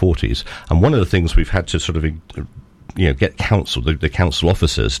 30s and 40s. And one of the things we've had to sort of get the council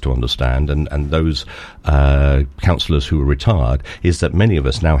officers to understand, and those councillors who are retired, is that many of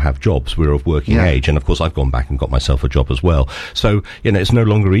us now have jobs. We're of working age, and of course I've gone back and got myself a job as well. So it's no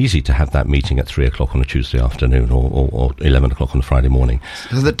longer easy to have that meeting at 3 o'clock on a Tuesday afternoon or 11 o'clock on a Friday morning.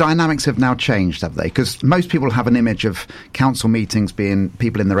 So the dynamics have now changed, have they? Because most people have an image of council meetings being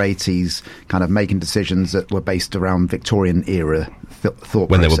people in their 80s kind of making decisions that were based around Victorian era thought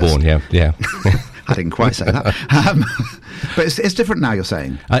when process. They were born. Yeah. I didn't quite say that. But it's different now, you're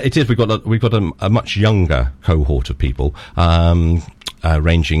saying? It is. We've got a much younger cohort of people,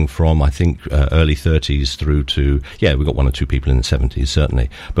 ranging from, I think, early 30s through to, we've got 1 or 2 people in the 70s, certainly.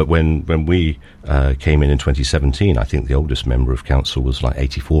 But when we came in 2017, I think the oldest member of council was like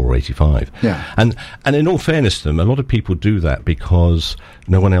 84 or 85. Yeah. And in all fairness to them, a lot of people do that because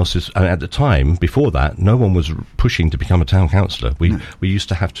no one else is, and at the time, before that, no one was pushing to become a town councillor. We used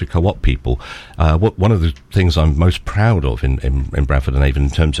to have to co-opt people. One of the things I'm most proud of in Bradford and Avon in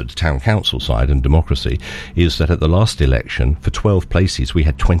terms of the town council side and democracy is that at the last election, for 12 places, we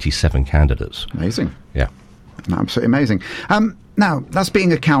had 27 candidates. Amazing. Yeah. Absolutely amazing. Now, that's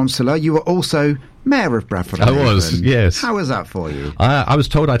being a councillor. You were also Mayor of Bradford. I was, yes. How was that for you? I was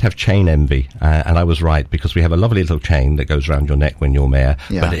told I'd have chain envy, and I was right, because we have a lovely little chain that goes around your neck when you're mayor,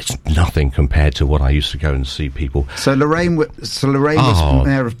 but it's nothing compared to what I used to go and see people. So Lorraine was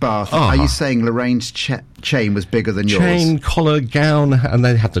Mayor of Bath. Are you saying Lorraine's chain was bigger than yours? Chain, collar, gown, and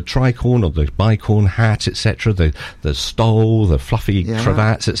they had the tricorn or the bicorn hat, etc., the stole, the fluffy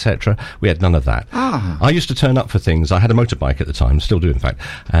cravats, etc. We had none of that. I used to turn up for things. I had a motorbike at the time, still do in fact,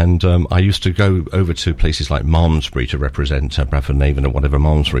 and I used to go over to places like Malmesbury to represent Bradford and Avon or whatever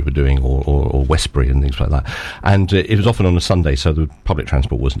Malmesbury were doing, or Westbury and things like that. And it was often on a Sunday, so the public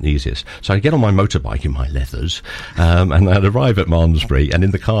transport wasn't the easiest. So I'd get on my motorbike in my leathers, and I'd arrive at Malmesbury, and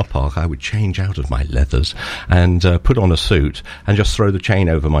in the car park I would change out of my leathers and put on a suit and just throw the chain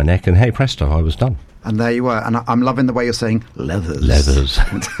over my neck, and hey presto, I was done. And there you were. And I'm loving the way you're saying leathers. Leathers.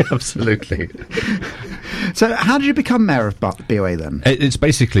 Absolutely. So how did you become Mayor of BOA then? It's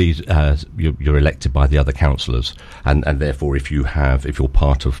basically you're elected by the other councillors, and therefore if you're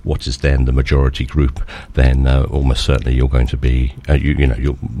part of what is then the majority group, then almost certainly you're going to be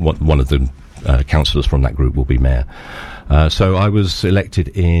you're one of the councillors from that group will be mayor. So I was elected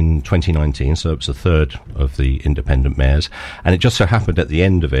in 2019, so it was the third of the independent mayors, and it just so happened at the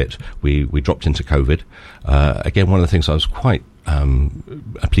end of it we dropped into COVID. Again, one of the things I was quite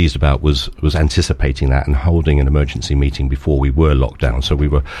pleased about was anticipating that and holding an emergency meeting before we were locked down. So we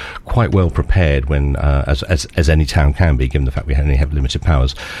were quite well prepared when, as any town can be, given the fact we only have limited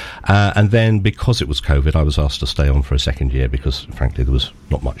powers. And then because it was COVID, I was asked to stay on for a second year because, frankly, there was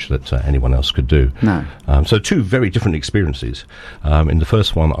not much that anyone else could do. No. So two very different experiences. In the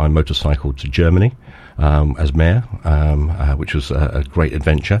first one, I motorcycled to Germany. As mayor, which was a great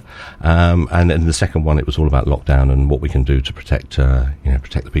adventure, and in the second one, it was all about lockdown and what we can do to protect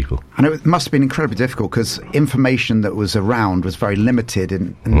the people. And it must have been incredibly difficult because information that was around was very limited,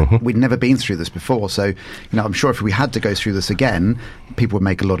 and we'd never been through this before. So, I'm sure if we had to go through this again, people would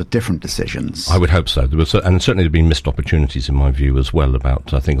make a lot of different decisions. I would hope so. And certainly there'd been missed opportunities, in my view, as well about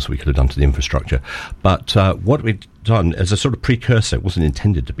things we could have done to the infrastructure. But what we'd done as a sort of precursor, it wasn't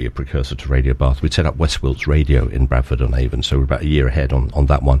intended to be a precursor to Radio Bath. We'd set up West Wilts Radio in Bradford-on-Avon, so we're about a year ahead on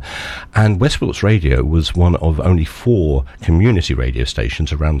that one. And West Wilts Radio was one of only 4 community radio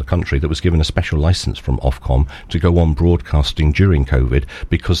stations around the country that was given a special licence from Ofcom to go on broadcasting during COVID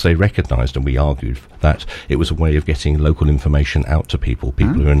because they recognised, and we argued, that it was a way of getting local information out to people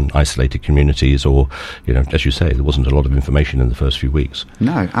who are in isolated communities or, as you say, there wasn't a lot of information in the first few weeks.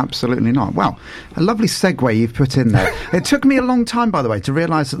 No, absolutely not. Well, a lovely segue you've put in there. It took me a long time, by the way, to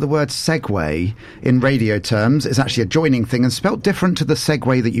realise that the word segue in radio terms is actually a joining thing and spelt different to the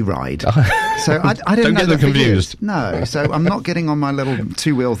Segway that you ride. So I didn't Don't know get them that for confused. years. No, so I'm not getting on my little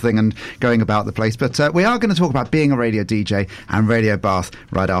two-wheel thing and going about the place. But we are going to talk about being a radio DJ and Radio Bath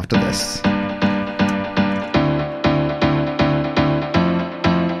right after this.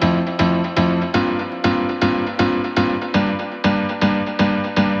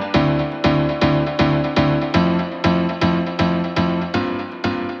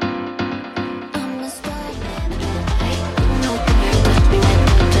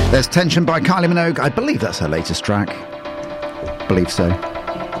 There's Tension by Kylie Minogue. I believe that's her latest track. Believe so.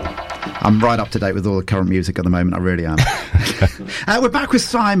 I'm right up to date with all the current music at the moment. I really am. We're back with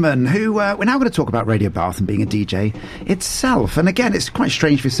Simon, who we're now going to talk about Radio Bath and being a DJ itself. And again, it's quite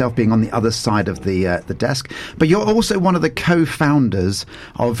strange for yourself being on the other side of the desk. But you're also one of the co-founders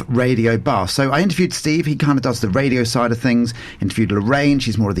of Radio Bath. So I interviewed Steve. He kind of does the radio side of things. Interviewed Lorraine.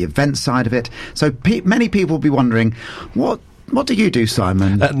 She's more of the event side of it. So many people will be wondering, what do you do,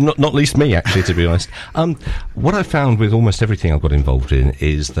 Simon? Not least me, actually, to be honest. What I've found with almost everything I've got involved in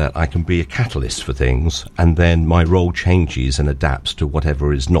is that I can be a catalyst for things, and then my role changes and adapts to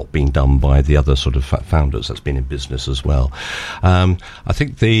whatever is not being done by the other sort of founders that's been in business as well. I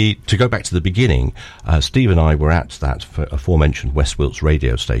think to go back to the beginning, Steve and I were at that aforementioned West Wilts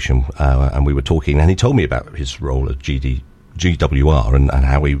radio station, and we were talking, and he told me about his role at GWR and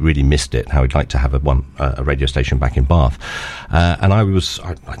how he really missed it, how he'd like to have a radio station back in Bath. And I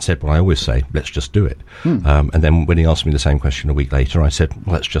said what I always say, let's just do it. And then when he asked me the same question a week later, I said,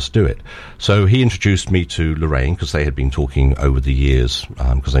 well, let's just do it. So he introduced me to Lorraine because they had been talking over the years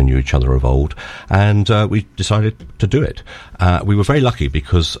because they knew each other of old, and we decided to do it. We were very lucky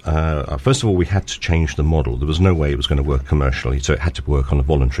because, first of all, we had to change the model. There was no way it was going to work commercially, so it had to work on a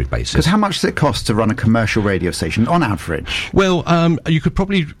voluntary basis. Because how much does it cost to run a commercial radio station on average? Well, you could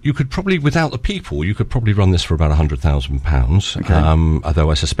probably, without the people, you could probably run this for about £100,000. Okay.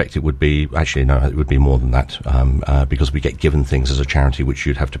 Although I suspect it would be, actually, no, it would be more than that, because we get given things as a charity which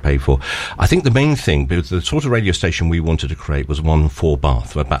you'd have to pay for. I think the main thing, the sort of radio station we wanted to create was one for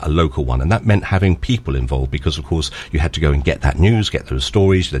Bath, about a local one, and that meant having people involved because, of course, you had to go and get that news, get those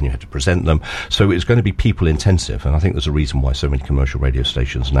stories, then you had to present them. So it was going to be people intensive, and I think there's a reason why so many commercial radio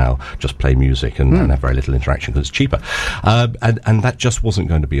stations now just play music and have very little interaction because it's cheaper. And that just wasn't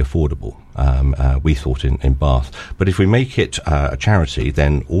going to be affordable, we thought, in Bath. But if we make it a charity,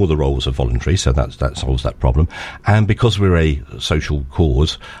 then all the roles are voluntary, so that solves that problem. And because we're a social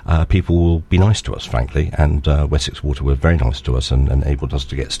cause, people will be nice to us, frankly. And Wessex Water were very nice to us and enabled us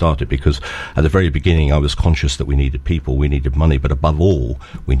to get started, because at the very beginning I was conscious that we needed people, we needed money, but above all,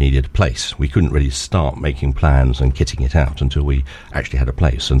 we needed a place. We couldn't really start making plans and kitting it out until we actually had a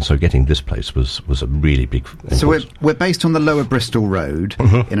place. And so getting this place was a really big... So we're based on the Lower Bristol Road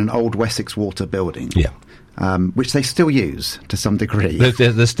in an old Wessex Water building. Yeah. Which they still use to some degree.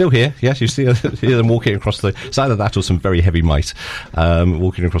 They're still here, yes. You see them walking across it's either that or some very heavy mice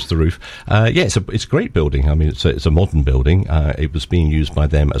walking across the roof. It's a great building. I mean, it's a modern building. It was being used by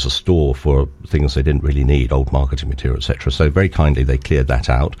them as a store for things they didn't really need, old marketing material, etc. So very kindly they cleared that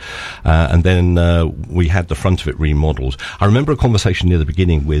out. And then we had the front of it remodelled. I remember a conversation near the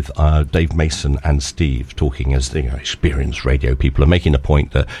beginning with Dave Mason and Steve talking as experienced radio people and making a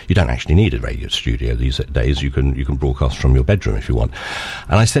point that you don't actually need a radio studio these days. You can broadcast from your bedroom if you want.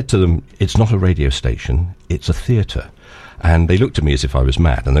 And I said to them, it's not a radio station, it's a theatre. And they looked at me as if I was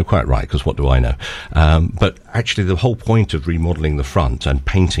mad, and they're quite right, because what do I know? But actually, the whole point of remodelling the front and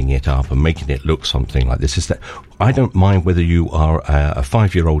painting it up and making it look something like this is that I don't mind whether you are a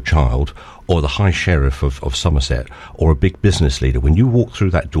 5-year-old child or the High Sheriff of Somerset or a big business leader. When you walk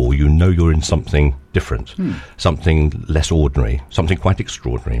through that door, you know you're in something different, something less ordinary, something quite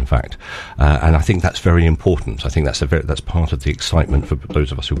extraordinary, in fact. And I think that's very important. I think that's part of the excitement for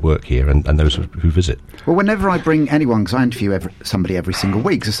those of us who work here and those who visit. Well, whenever I bring anyone, because I interview somebody every single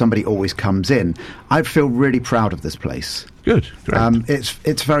week, so somebody always comes in, I feel really proud of this place. Good, great.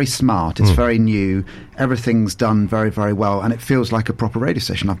 It's very smart, it's very new, everything's done very, very well, and it feels like a proper radio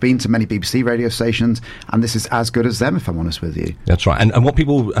station. I've been to many BBC radio stations, and this is as good as them, if I'm honest with you. That's right. And what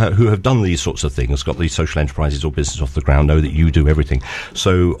people who have done these sorts of things, got these social enterprises or business off the ground, know that you do everything.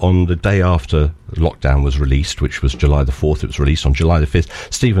 So on the day after lockdown was released, which was July the 4th, it was released on July the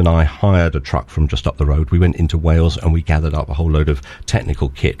 5th, Steve and I hired a truck from just up the road. We went into Wales and we gathered up a whole load of technical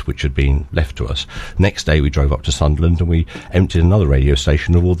kit which had been left to us. Next day we drove up to Sunderland and we emptied another radio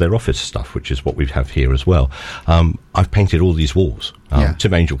station of all their office stuff, which is what we have here as well. I've painted all these walls.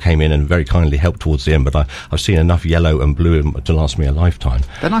 Tim Angel came in and very kindly helped towards the end, but I've seen enough yellow and blue to last me a lifetime.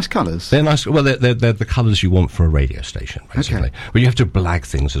 They're nice colours. They're nice. Well, they're the colours you want for a radio station, basically. Okay. But you have to blag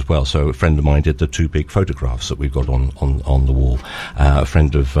things as well. So a friend of mine did the 2 big photographs that we've got on the wall. A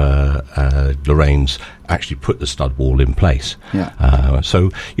friend of Lorraine's actually put the stud wall in place.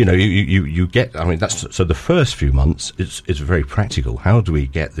 So you get. I mean, so the first few months it's very practical. How do we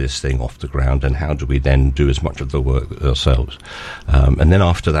get this thing off the ground, and how do we then do as much of the work ourselves? And then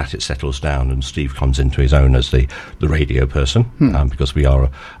after that, it settles down, and Steve comes into his own as the radio person, because we are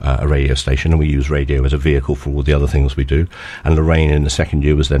a radio station, and we use radio as a vehicle for all the other things we do. And Lorraine, in the second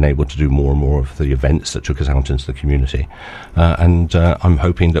year, was then able to do more and more of the events that took us out into the community. And I'm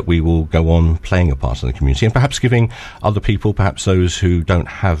hoping that we will go on playing a part in the community, and perhaps giving other people, perhaps those who don't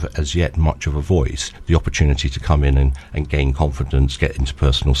have as yet much of a voice, the opportunity to come in and gain confidence, get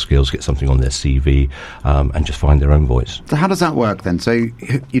interpersonal skills, get something on their CV, and just find their own voice. So how does that work then? So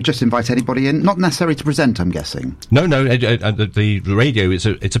you just invite anybody in, not necessarily to present, I'm guessing? No. The radio, it's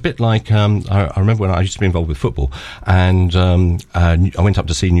a bit like, I remember when I used to be involved with football, and I went up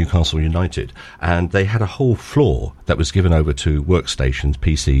to see Newcastle United, and they had a whole floor that was given over to workstations,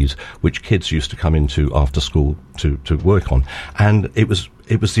 PCs, which kids used to come into after school to work on. And it was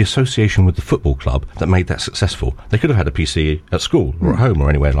the association with the football club that made that successful. They could have had a PC at school or at home or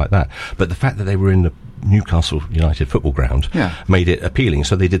anywhere like that, but the fact that they were in the Newcastle United football ground made it appealing,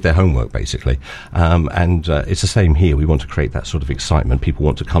 so they did their homework basically. And it's the same here. We want to create that sort of excitement. People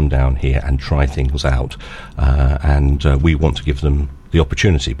want to come down here and try things out, and we want to give them the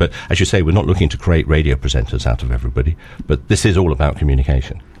opportunity. But as you say, we're not looking to create radio presenters out of everybody, but this is all about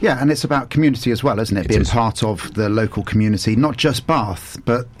communication. Yeah, and it's about community as well, isn't it? Being part of the local community, not just Bath,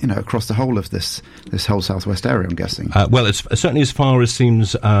 but across the whole of this whole southwest area, I'm guessing. Well, it's certainly as far as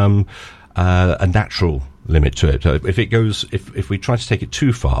seems a natural limit to it. If we try to take it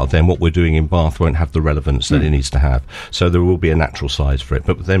too far, then what we're doing in Bath won't have the relevance that it needs to have. So there will be a natural size for it,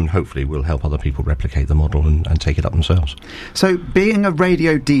 but then hopefully we'll help other people replicate the model and take it up themselves. So being a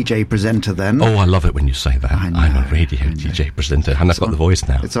radio DJ presenter then... Oh, I love it when you say that. I'm a radio DJ presenter, and I've got the voice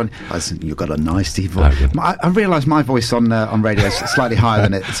now. You've got a nice deep voice. I realise my voice on radio is slightly higher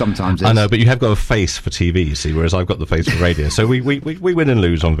than it sometimes is. I know, but you have got a face for TV, you see, whereas I've got the face for radio. So we win and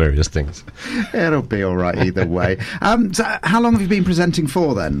lose on various things. It'll be all right either way. So how long have you been presenting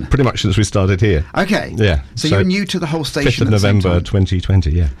for then? Pretty much since we started here. Okay. Yeah. So you're new to the whole station 5th of November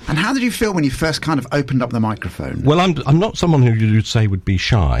 2020, yeah. And how did you feel when you first kind of opened up the microphone? Well, I'm not someone who you'd say would be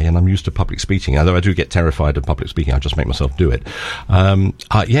shy, and I'm used to public speaking, although I do get terrified of public speaking. I just make myself do it.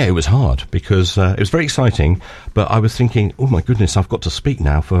 It was hard because it was very exciting, but I was thinking, oh my goodness, I've got to speak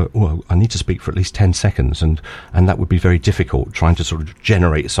now I need to speak for at least 10 seconds, and that would be very difficult, trying to sort of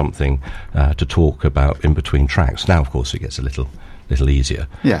generate something to talk about in between tracks. Now, of course, it gets a little easier.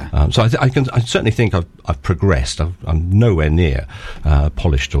 Yeah. So I certainly think I've progressed. I'm nowhere near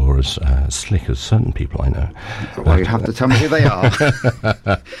polished or as slick as certain people I know. Well, you have to tell me who they are.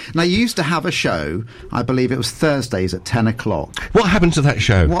 Now, you used to have a show. I believe it was Thursdays at 10 o'clock. What happened to that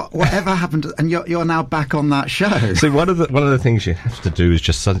show? Whatever happened? And you're now back on that show. So one of the things you have to do is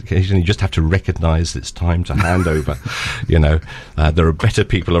just occasionally just have to recognise it's time to hand over. There are better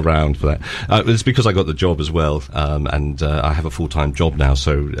people around for that. It's because I got the job as well, and I have a full-time job now,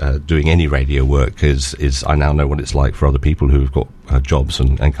 so doing any radio work is I now know what it's like for other people who've got jobs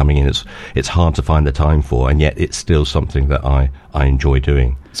and coming in, it's hard to find the time for, and yet it's still something that I enjoy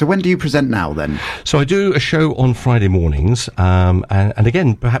doing. So when do you present now, then? So I do a show on Friday mornings, and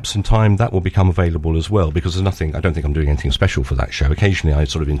again, perhaps in time that will become available as well, because I don't think I'm doing anything special for that show. Occasionally I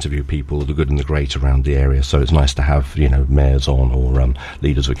sort of interview people, the good and the great around the area, so it's nice to have, mayors on, or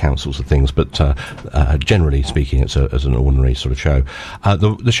leaders of councils and things, but generally speaking, it's as an ordinary sort of show.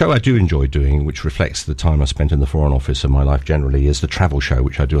 The show I do enjoy doing, which reflects the time I spent in the Foreign Office and my life generally, is the travel show,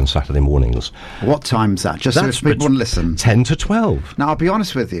 which I do on Saturday mornings. What time's that? Just so if people want to listen. 10 to 12. Now, I'll be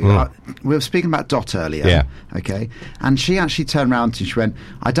honest with you. We were speaking about Dot earlier. Yeah. Okay. And she actually turned around and she went,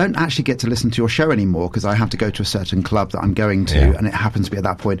 I don't actually get to listen to your show anymore because I have to go to a certain club that I'm going to, and it happens to be at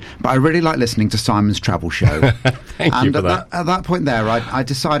that point. But I really like listening to Simon's travel show. Thank you for that. At that point there, I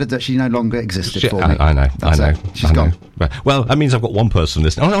decided that she no longer existed for me. I know. She's gone. Well, that means I've got one person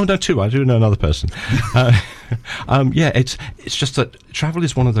listening. Oh, no, two. I do know another person. It's just that travel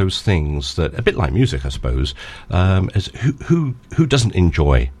is one of those things that, a bit like music, I suppose, is who doesn't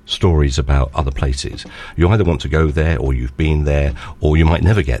enjoy stories about other places? You either want to go there, or you've been there, or you might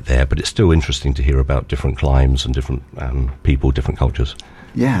never get there, but it's still interesting to hear about different climes and different people, different cultures.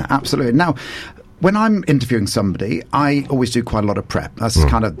 Yeah, absolutely. Now, when I'm interviewing somebody, I always do quite a lot of prep. That's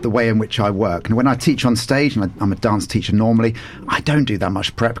kind of the way in which I work. And when I teach on stage, and I'm a dance teacher normally, I don't do that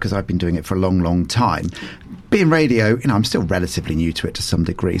much prep because I've been doing it for a long, long time. Being radio, I'm still relatively new to it to some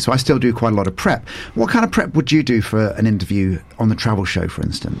degree, so I still do quite a lot of prep. What kind of prep would you do for an interview on the travel show, for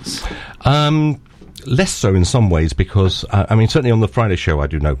instance? Less so in some ways, because certainly on the Friday show I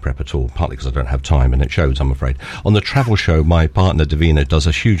do no prep at all, partly because I don't have time, and it shows, I'm afraid. On the travel show, my partner Davina does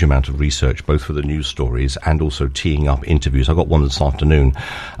a huge amount of research, both for the news stories and also teeing up interviews. I got one this afternoon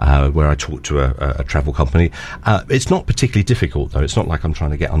where I talked to a travel company. It's not particularly difficult, though. It's not like I'm trying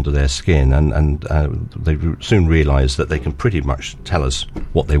to get under their skin, and they soon realise that they can pretty much tell us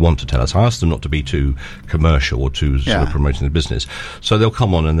what they want to tell us. I asked them not to be too commercial or too sort of promoting the business, so they'll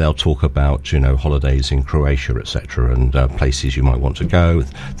come on and they'll talk about holidays in Croatia, etc., and places you might want to go,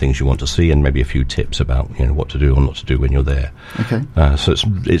 things you want to see, and maybe a few tips about what to do or not to do when you're there. Okay. So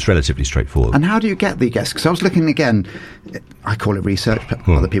it's relatively straightforward. And how do you get the guests? Because I was looking again, I call it research, but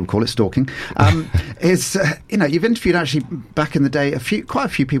other people call it stalking. You've interviewed actually back in the day quite a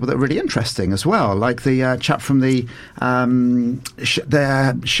few people that are really interesting as well, like the chap from the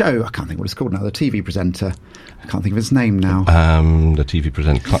their show. I can't think what it's called now. The TV presenter. I can't think of his name now. The TV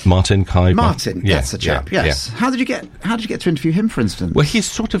presenter, Martin. That's the chap. Yes. Yeah. How did you get to interview him, for instance? Well, he's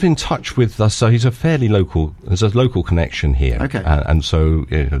sort of in touch with us. So he's a fairly local. There's a local connection here. Okay. And so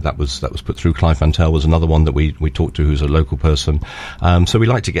that was put through. Clive Mantell was another one that we talked to, who's a local person. So we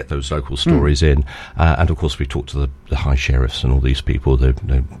like to get those local stories in, and of course we talk to the high sheriffs and all these people. The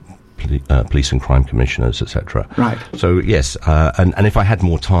police and crime commissioners, etc. Right. So yes, and if I had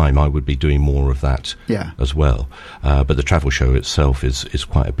more time, I would be doing more of that as well. But the travel show itself is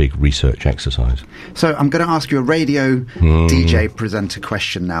quite a big research exercise. So I'm going to ask you a radio DJ presenter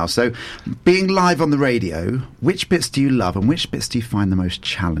question now. So being live on the radio, which bits do you love and which bits do you find the most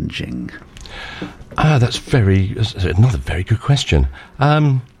challenging? That's another very good question.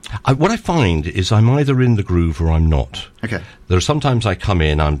 What I find is I'm either in the groove or I'm not. Okay. There are sometimes I come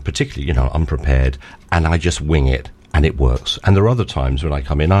in, I'm particularly, unprepared, and I just wing it, and it works. And there are other times when I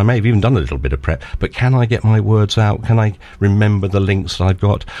come in, I may have even done a little bit of prep, but can I get my words out? Can I remember the links that I've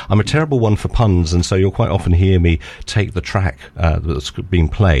got? I'm a terrible one for puns, and so you'll quite often hear me take the track that's being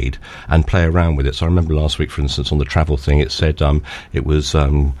played and play around with it. So I remember last week, for instance, on the travel thing, it said it was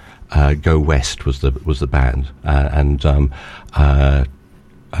Go West was the band, and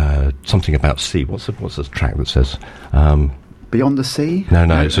something about sea. What's the track that says? Beyond the Sea? No.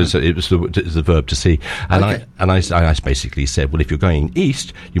 It was the verb to see. And okay. I basically said, well, if you're going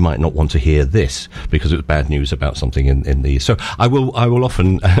east, you might not want to hear this because it was bad news about something in the east. So I will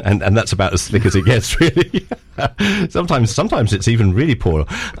often, and that's about as slick as it gets, really. Sometimes it's even really poor.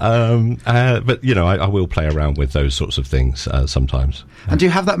 But I will play around with those sorts of things sometimes. And do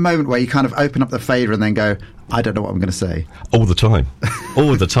you have that moment where you kind of open up the fader and then go, I don't know what I'm going to say? All the time.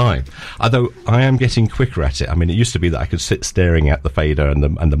 All the time. Although I am getting quicker at it. I mean, it used to be that I could sit staring at the fader and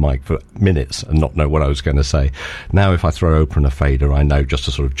the mic for minutes and not know what I was going to say. Now, if I throw open a fader, I know just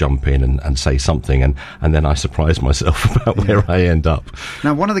to sort of jump in and say something, and then I surprise myself about where I end up.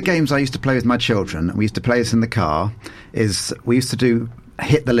 Now, one of the games I used to play with my children, and we used to play this in the car, is we used to do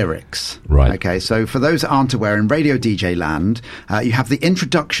hit the lyrics. Right. Okay, so for those that aren't aware, in radio DJ land, you have the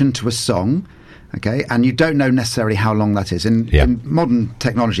introduction to a song, Okay, and you don't know necessarily how long that is. In modern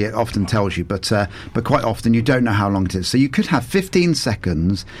technology, it often tells you, but quite often you don't know how long it is. So you could have 15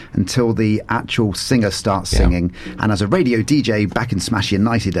 seconds until the actual singer starts singing. And as a radio DJ back in Smashy and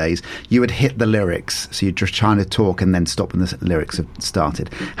 90 days, you would hit the lyrics. So you're just trying to talk and then stop when the lyrics have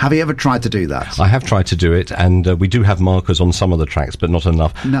started. Have you ever tried to do that? I have tried to do it, and we do have markers on some of the tracks, but not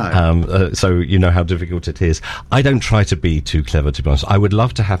enough. No. So you know how difficult it is. I don't try to be too clever, to be honest. I would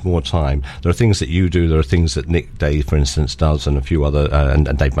love to have more time. There are things that you do, there are things that Nick Day, for instance, does, and a few other, and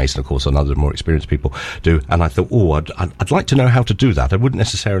Dave Mason, of course, and other more experienced people do. And I thought, I'd like to know how to do that. I wouldn't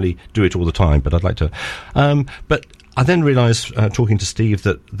necessarily do it all the time, but I'd like to. But I then realised, talking to Steve,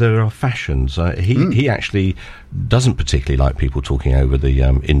 that there are fashions. He actually doesn't particularly like people talking over the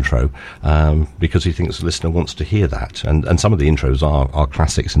intro because he thinks the listener wants to hear that. And some of the intros are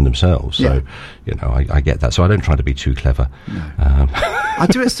classics in themselves. So, I get that. So I don't try to be too clever. No. I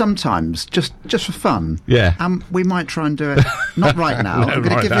do it sometimes, just for fun. Yeah. We might try and do it. Not right now. I'm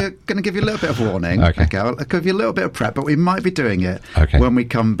going to give you a little bit of warning. Okay. I'll give you a little bit of prep, but we might be doing it when we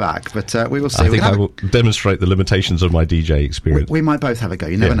come back. But we will see. I think I will demonstrate the limitations of my DJ experience. We might both have a go.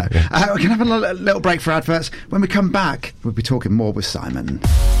 You never know. We're going to have a little break for adverts. When we come back, we'll be talking more with Simon.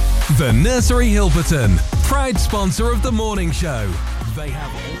 The Nursery Hilperton, proud sponsor of the morning show. They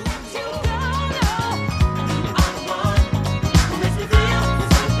have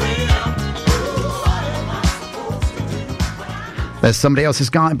There's Somebody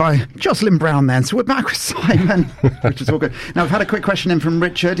Else's Guy by Jocelyn Brown then. So we're back with Simon, which is all good. Now, we've had a quick question in from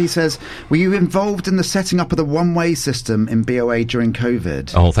Richard. He says, were you involved in the setting up of the one-way system in BOA during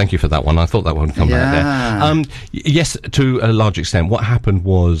COVID? Oh, thank you for that one. I thought that one would come back there. Yes, to a large extent. What happened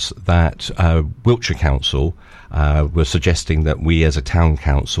was that Wiltshire Council were suggesting that we as a town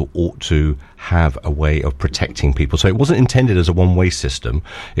council ought to have a way of protecting people. So it wasn't intended as a one-way system.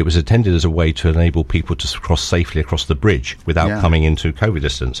 It was intended as a way to enable people to cross safely across the bridge without coming into COVID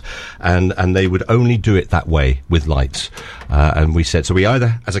distance. And they would only do it that way with lights. And we said, so we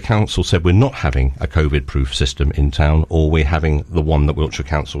either, as a council, said we're not having a COVID-proof system in town, or we're having the one that Wiltshire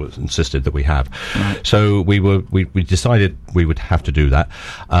Council insisted that we have. Right. So we decided we would have to do that.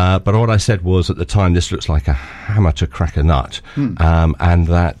 But what I said was, at the time, this looks like a hammer to crack a nut, and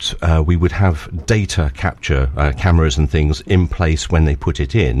that we would have data capture cameras and things in place when they put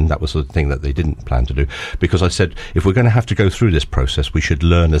it in. That was the thing that they didn't plan to do, because I said, if we're going to have to go through this process, we should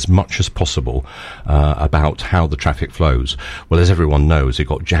learn as much as possible about how the traffic flows. Well, as everyone knows, it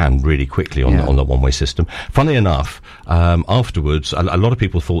got jammed really quickly on the one-way system. Funnily enough, afterwards, a lot of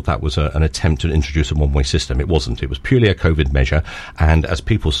people thought that was an attempt to introduce a one-way system. It wasn't. It was purely a COVID measure, and as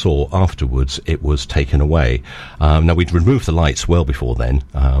people saw afterwards, it was taken away. Now, we'd removed the lights well before then,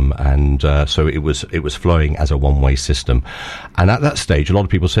 and so it was flowing as a one-way system. And at that stage, a lot of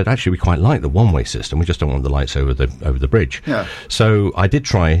people said, actually, we quite like the one-way system. We just don't want the lights over the bridge. Yeah. So I did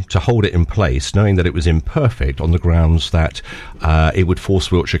try to hold it in place, knowing that it was imperfect, on the grounds that it would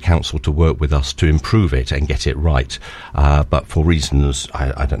force Wiltshire Council to work with us to improve it and get it right. But for reasons,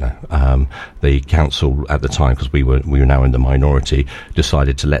 I don't know, the council at the time, because we were now in the minority,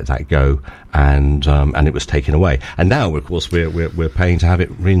 decided to let that go, and it was taken away. And now, of course, we're paying to have it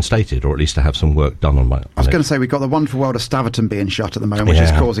reinstated, or at least to have some work done on it. I was going to say, we've got the wonderful world of Staverton being shut at the moment, which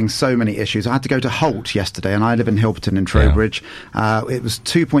is causing so many issues. I had to go to Holt yesterday, and I live in Hilperton in Trowbridge. It was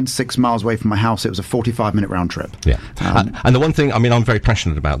 2.6 miles away from my house. It was a 45-minute round trip. Yeah. And the one thing, I mean, I'm very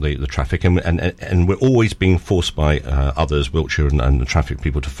passionate about the traffic, and we're always being forced by others, Wiltshire and the traffic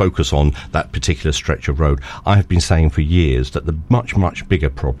people, to focus on that particular stretch of road. I have been saying for years that the much, much bigger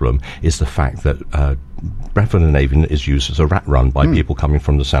problem is the fact that Bradford and Avon is used as a rat run by people coming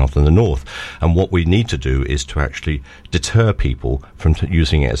from the south and the north. And what we need to do is to actually deter people from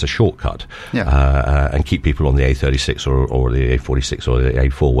using it as a shortcut, and keep people on the A36 or the A46 or the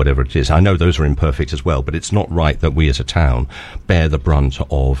A4, whatever it is. I know those are imperfect as well, but it's not right that we as a town bear the brunt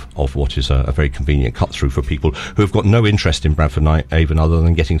of what is a very convenient cut-through for people who have got no interest in Bradford and Avon other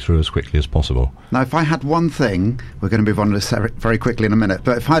than getting through as quickly as possible. Now, if I had one thing, we're going to move on to this very quickly in a minute,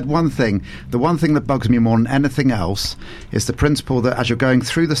 but if I had one thing, the one thing that bugs me more than anything else is the principle that as you're going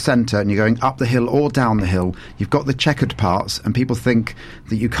through the centre and you're going up the hill or down the hill, you've got the checkered parts, and people think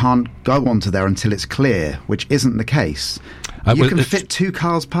that you can't go onto there until it's clear, which isn't the case. You can fit 2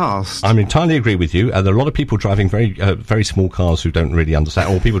 cars past. I entirely agree with you. There are a lot of people driving very small cars who don't really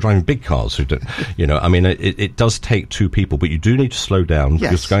understand, or people driving big cars who don't, I mean, it does take 2 people, but you do need to slow down.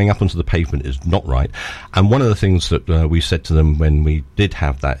 Yes. Because going up onto the pavement is not right. And one of the things that we said to them when we did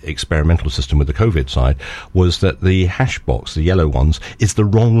have that experimental system with the COVID side was that the hash box, the yellow ones, is the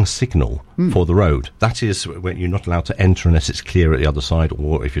wrong signal for the road. That is when you're not allowed to enter unless it's clear at the other side,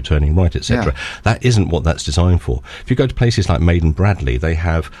 or if you're turning right, etc. Yeah. That isn't what that's designed for. If you go to places like Maiden Bradley, they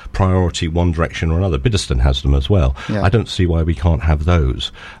have priority one direction or another. Biddeston has them as well. Yeah. I don't see why we can't have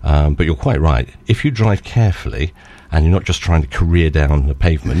those. But you're quite right. If you drive carefully and you're not just trying to career down the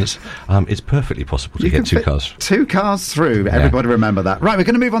pavements, it's perfectly possible to get 2 cars. 2 cars through. Yeah. Everybody remember that. Right, we're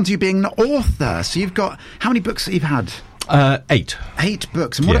going to move on to you being an author. So you've got, how many books that you've had? 8. 8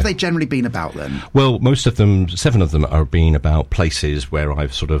 books. And what have they generally been about then? Well, most of them, 7 of them are being about places where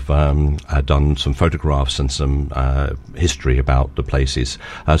I've sort of done some photographs and some history about the places.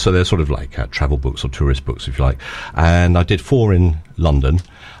 So they're sort of like travel books or tourist books, if you like. And I did 4 in London,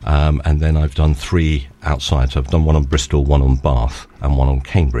 and then I've done 3 outside. So I've done 1 on Bristol, 1 on Bath, and 1 on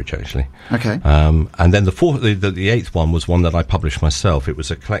Cambridge, actually. Okay. And then the 8th one was one that I published myself. It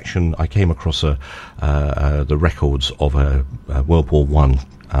was a collection. I came across the records of a World War I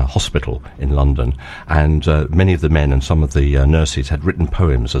hospital in London, and many of the men and some of the nurses had written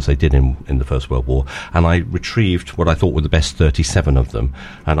poems as they did in the First World War, and I retrieved what I thought were the best 37 of them,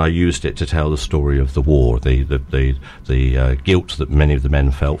 and I used it to tell the story of the war, the guilt that many of the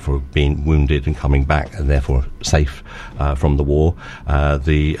men felt for being wounded and coming back and therefore safe from the war,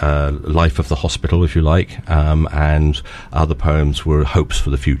 the life of the hospital, if you like, and other poems were hopes for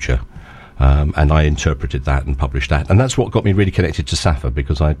the future. And I interpreted that and published that. And that's what got me really connected to SAFA,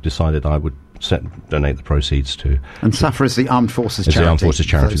 because I decided I would donate the proceeds to... And SAFA is the Armed Forces charity. It's the Armed Forces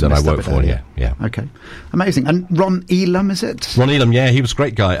charity that I work for, yeah. Okay. Amazing. And Ron Elam, is it? Ron Elam, yeah, he was a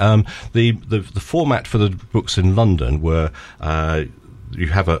great guy. The format for the books in London were... you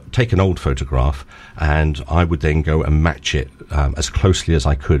take an old photograph, and I would then go and match it as closely as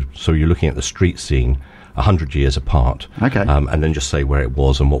I could. So you're looking at the street scene 100 years apart, okay, and then just say where it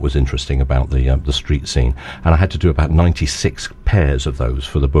was and what was interesting about the street scene. And I had to do about 96 pairs of those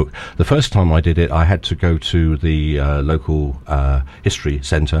for the book. The first time I did it, I had to go to the local history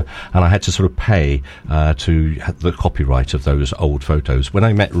centre, and I had to sort of pay to have the copyright of those old photos. When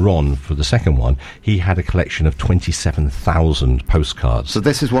I met Ron for the second one, he had a collection of 27,000 postcards. So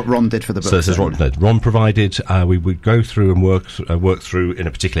this is what Ron did for the book. So this is what Ron provided. We would go through and work through in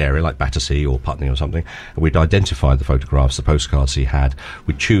a particular area like Battersea or Putney or something. We'd identify the photographs, the postcards he had.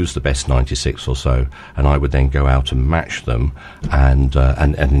 We'd choose the best 96 or so, and I would then go out and match them and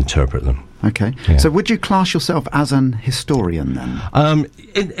interpret them. Okay. Yeah. So would you class yourself as an historian then?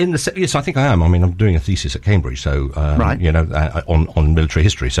 Yes, I think I am. I mean, I'm doing a thesis at Cambridge, so right. On military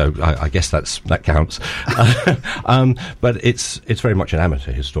history. So I guess that counts. But it's very much an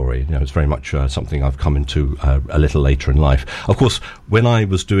amateur history. It's very much something I've come into a little later in life. Of course, when I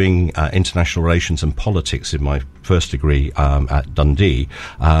was doing international relations and politics in my first degree at Dundee,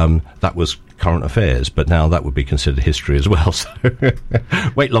 that was current affairs, but now that would be considered history as well. So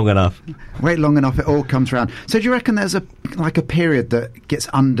wait long enough, it all comes around. So do you reckon there's a period that gets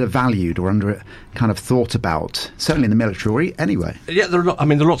undervalued or under kind of thought about, certainly in the military anyway? Yeah, there are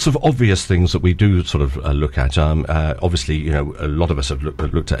lots of obvious things that we do sort of look at. Obviously, a lot of us have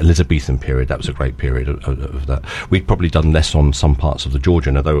looked at Elizabethan period. That was a great period of that. We've probably done less on some parts of the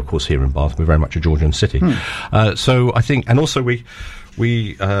Georgian, although of course here in Bath we're very much a Georgian city. So I think, and also we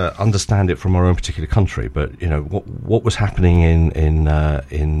understand it from our own particular country, but what was happening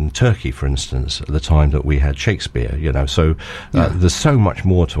in Turkey, for instance, at the time that we had Shakespeare. So there's so much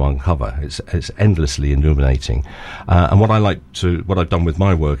more to uncover. It's endlessly illuminating, and what I've done with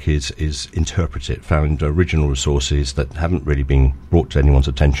my work is interpret it, found original resources that haven't really been brought to anyone's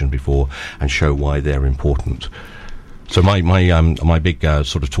attention before, and show why they're important. So my big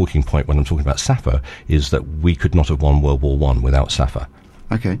sort of talking point when I'm talking about SAFA is that we could not have won World War I without SAFA.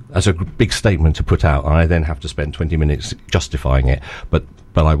 Okay. That's a big statement to put out, and I then have to spend 20 minutes justifying it, but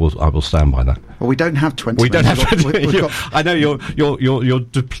I will stand by that. Well, we don't have 20 minutes. We don't have 20 minutes. I know your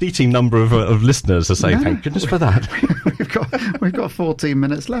depleting number of listeners are saying, thank goodness for that. we've got 14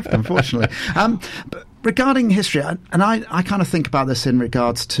 minutes left, unfortunately. But regarding history, and I kind of think about this in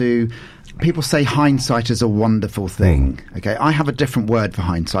regards to, people say hindsight is a wonderful thing. Okay, I have a different word for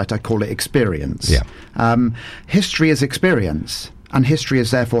hindsight. I call it experience. Yeah. History is experience, and history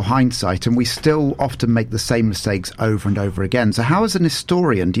is therefore hindsight, and we still often make the same mistakes over and over again. So how, as an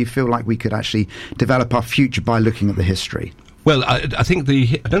historian, do you feel like we could actually develop our future by looking at the history? Well, I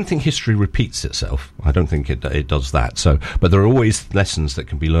don't think history repeats itself. I don't think it does that. So, but there are always lessons that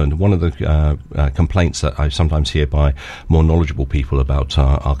can be learned. One of the complaints that I sometimes hear by more knowledgeable people about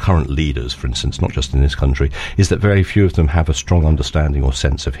our current leaders, for instance, not just in this country, is that very few of them have a strong understanding or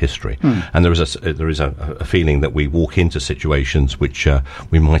sense of history. And there is a feeling that we walk into situations which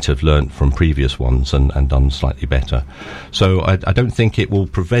we might have learnt from previous ones and done slightly better. So I don't think it will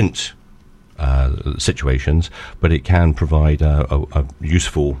prevent situations, but it can provide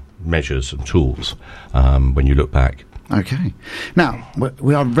useful measures and tools when you look back. Okay. Now,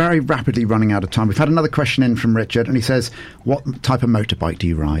 we are very rapidly running out of time. We've had another question in from Richard, and he says, what type of motorbike do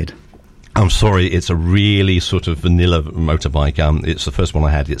you ride? I'm sorry, it's a really sort of vanilla motorbike. It's the first one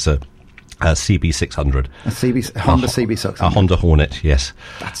I had. It's a CB600. Honda CB600. A Honda Hornet, yes.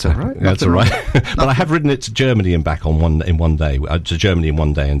 That's all right. That's all right. But I have ridden it to Germany and back in one day. To Germany in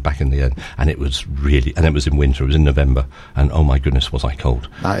one day and back in the end. And it was in winter. It was in November. And oh my goodness, was I cold.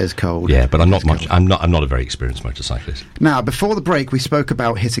 That is cold. Yeah, but I'm not a very experienced motorcyclist. Now, before the break, we spoke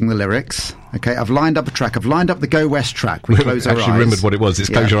about hitting the lyrics. Okay, I've lined up a track. I've lined up the Go West track. We close our eyes. Actually remembered what it was. It's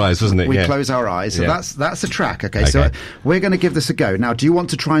Close Your Eyes, wasn't it? We close our eyes. So that's the track. Okay, so we're going to give this a go. Now, do you want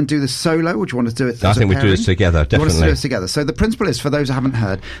to try and do this solo, or do you want to do it as I think we do this together, definitely. You want us to do this together. So the principle is, for those who haven't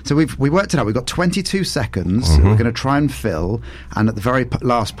heard, so we worked it out. We've got 22 seconds. We're going to try and fill, and at the very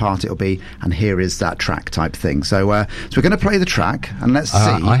last part, it'll be, and here is that track type thing. So we're going to play the track, and let's see.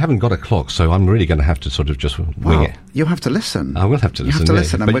 I haven't got a clock, so I'm really going to have to sort of just wing it. You'll have to listen. I will have to listen. You have to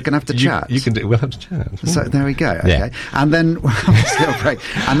listen, and we're going to have to chat. We'll have to chat. So there we go. Okay, yeah. And then we'll have a little break,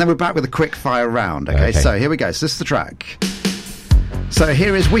 and then we're back with a quick fire round. Okay, so here we go. So this is the track. So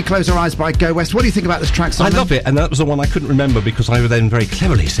here is We Close Our Eyes by Go West. What do you think about this track, Simon? I love it, and that was the one I couldn't remember because I then very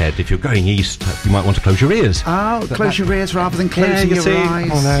cleverly said, if you're going east, you might want to close your ears. Oh, close your ears rather than closing your eyes.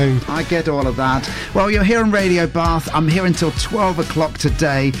 Oh, no. I get all of that. Well, you're here on Radio Bath. I'm here until 12 o'clock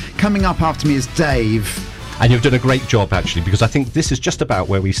today. Coming up after me is Dave. And you've done a great job, actually, because I think this is just about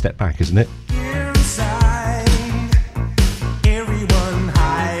where we step back, isn't it?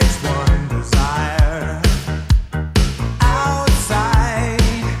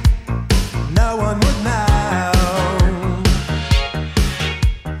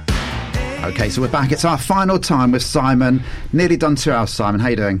 Okay, so we're back. It's our final time with Simon. Nearly done 2 hours, Simon. How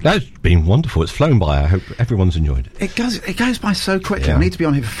you doing? That's been wonderful. It's flown by. I hope everyone's enjoyed it. It goes by so quickly. Yeah. I need to be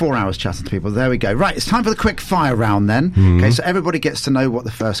on here for 4 hours chatting to people. There we go. Right, it's time for the quick fire round then. Okay, so everybody gets to know what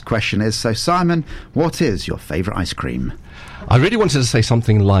the first question is. So, Simon, what is your favourite ice cream? I really wanted to say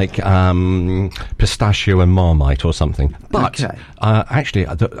something like pistachio and Marmite or something. But, actually,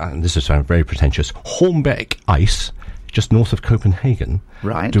 this is very pretentious, Hornbeck Ice, just north of Copenhagen,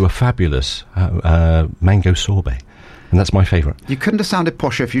 do a fabulous mango sorbet. And that's my favourite. You couldn't have sounded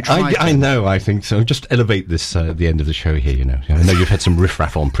posher if you tried. I know, I think so. Just elevate this at the end of the show here, you know. I know you've had some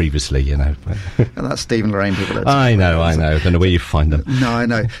riff-raff on previously, you know. Well, that's Stephen Lorraine people. I know. Don't know where you find them. No, I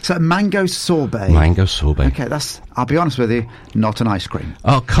know. So, mango sorbet. Mango sorbet. Okay, I'll be honest with you, not an ice cream.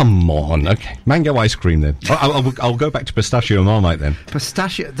 Oh, come on. Okay, mango ice cream then. I'll go back to pistachio and Marmite then.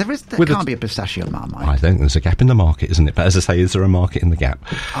 Pistachio? There can't be a pistachio and Marmite. I think there's a gap in the market, isn't it? But as I say, is there a market in the gap?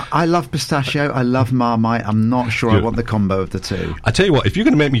 I love pistachio. I love Marmite. I'm not sure I want the combo of the two. I tell you what, if you're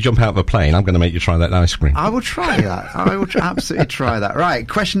going to make me jump out of a plane, I'm going to make you try that ice cream. I will try that. I will absolutely try that. Right,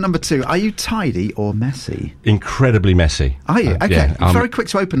 question number 2. Are you tidy or messy? Incredibly messy. Are you? Okay. Yeah, very quick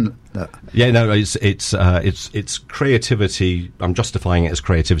to open that. Yeah, no, it's creativity. I'm justifying it as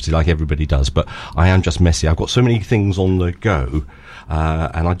creativity like everybody does, but I am just messy. I've got so many things on the go.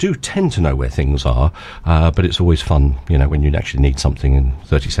 And I do tend to know where things are, but it's always fun, you know, when you actually need something in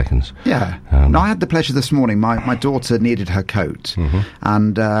 30 seconds. Yeah. No, I had the pleasure this morning. My daughter needed her coat,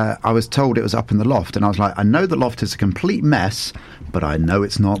 and I was told it was up in the loft, and I was like, I know the loft is a complete mess, but I know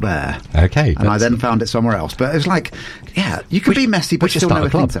it's not there. Okay. And I then found it somewhere else. But it was like, yeah, you can be messy, but still know where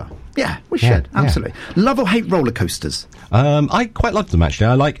things are. Yeah, we should. Absolutely. Yeah. Love or hate roller coasters? I quite love them, actually.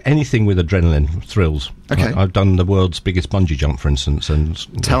 I like anything with adrenaline, thrills. Okay. I've done the world's biggest bungee jump, for instance. And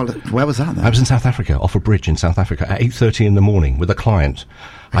where was that then? I was in South Africa, off a bridge in South Africa at 8:30 in the morning with a client.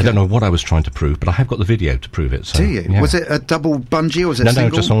 Okay. I don't know what I was trying to prove, but I have got the video to prove it. So, do you? Yeah. Was it a double bungee or was it single? No,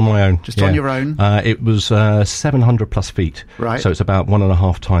 just on my own. Just on your own? It was 700 plus feet. Right. So it's about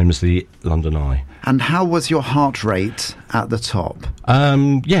 1.5 times the London Eye. And how was your heart rate at the top?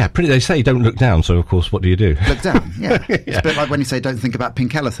 They say don't look down, so of course what do you do? Look down, yeah. It's a bit like when you say don't think about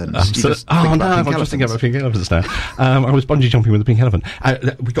pink elephants. I'm just thinking about pink elephants now. I was bungee jumping with a pink elephant.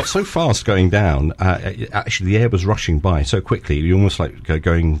 We got so fast going down, actually the air was rushing by so quickly, you almost like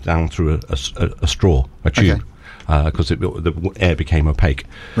going down through a straw, a tube. Because the air became opaque.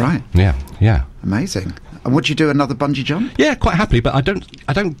 Right. Yeah. Amazing. And would you do another bungee jump? Yeah, quite happily, but I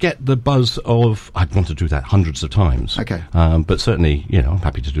don't get the buzz of I'd want to do that hundreds of times. Okay. But certainly, I'm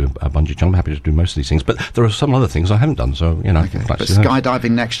happy to do a bungee jump. I'm happy to do most of these things. But there are some other things I haven't done. So Okay. I'd like But to do those.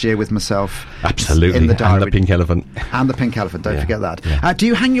 skydiving next year with myself. Absolutely, in the diary. and the pink elephant. And the pink elephant. Don't Yeah, forget that. yeah. Do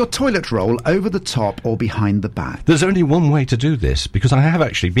you hang your toilet roll over the top or behind the back? There's only one way to do this, because I have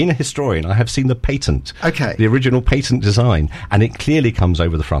actually been a historian. I have seen the patent, Okay. the original patent design, and it clearly comes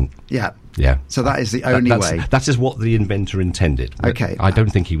over the front. Yeah. Yeah. So that is the only way. That is what the inventor intended. Okay. I don't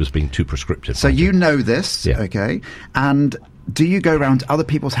think he was being too prescriptive. So you know this, Yeah. okay? And do you go round to other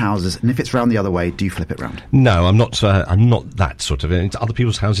people's houses, and if it's round the other way, do you flip it round? No, I'm not. I'm not that sort of. It's other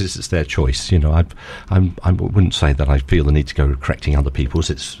people's houses. It's their choice. I wouldn't say that I feel the need to go correcting other people's.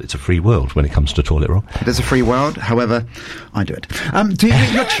 It's a free world when it comes to toilet roll. It is a free world, however, I do it. Do you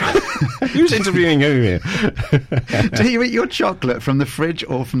eat your Who's interviewing you here? do you eat your chocolate from the fridge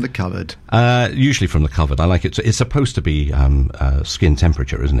or from the cupboard? Usually from the cupboard. I like it. It's supposed to be skin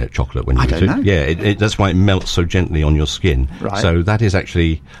temperature, isn't it? Chocolate when you eat don't it. know. Yeah, that's why it melts so gently on your skin. Right. So that is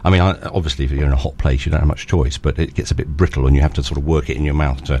actually. I mean, obviously, if you're in a hot place, you don't have much choice, but it gets a bit brittle, and you have to sort of work it in your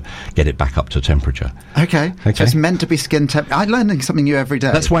mouth to get it back up to temperature. Okay. So Okay. it's meant to be skin temperature. I'm learning something new every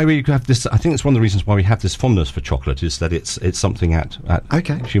day. That's why we have this. I think it's one of the reasons why we have this fondness for chocolate is that it's something at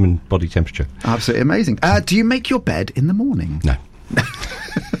Okay. human body temperature. Absolutely amazing. Do you make your bed in the morning? No.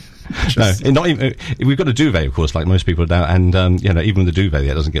 No, not even. We've got a duvet, of course, like most people do, and even the duvet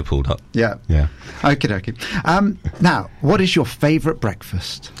that doesn't get pulled up. Yeah. Yeah. Okay. Now, what is your favourite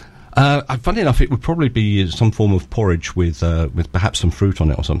breakfast? Funny enough, it would probably be some form of porridge with perhaps some fruit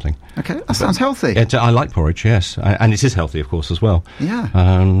on it or something. Okay, that sounds healthy. I like porridge, yes, and it is healthy, of course, as well.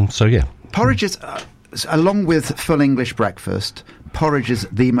 Yeah. So yeah. Porridge is, along with full English breakfast, porridge is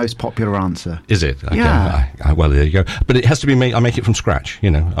the most popular answer. Is it? Okay. Yeah. Well, there you go. But it has to be made. I make it from scratch. I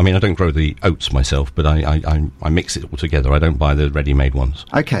mean, I don't grow the oats myself, but I mix it all together. I don't buy the ready-made ones.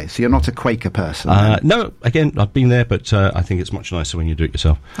 Okay, so you're not a Quaker person. Then. No, again, I've been there, but I think it's much nicer when you do it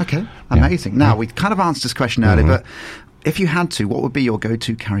yourself. Okay, amazing. Now, we kind of answered this question earlier, but if you had to, what would be your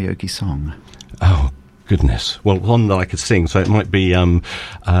go-to karaoke song? Oh, goodness. Well, one that I could sing, so it might be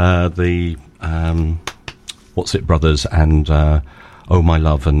the What's It Brothers and Oh My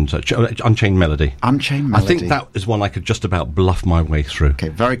Love and Unchained Melody. Unchained Melody. I think that is one I could just about bluff my way through. Okay,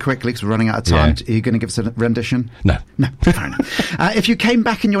 very quickly, because we're running out of time. Yeah. Are you going to give us a rendition? No. No, fair enough. If you came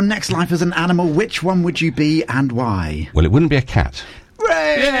back in your next life as an animal, which one would you be and why? Well, it wouldn't be a cat.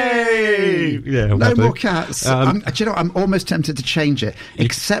 Yay! Yeah, No well, more cats. do you know, I'm almost tempted to change it,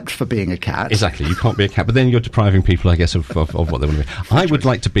 except for being a cat. Exactly, you can't be a cat, but then you're depriving people, I guess, of what they want to be. I would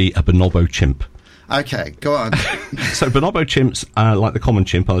like to be a bonobo chimp. Okay, go on. So bonobo chimps, like the common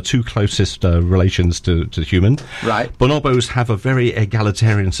chimp, are the two closest relations to the human. Right. Bonobos have a very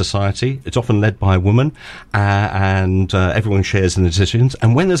egalitarian society. It's often led by a woman, and everyone shares in the decisions.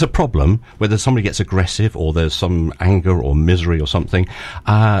 And when there's a problem, whether somebody gets aggressive or there's some anger or misery or something,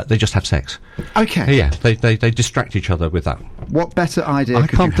 they just have sex. Okay. Yeah, they distract each other with that. What better idea I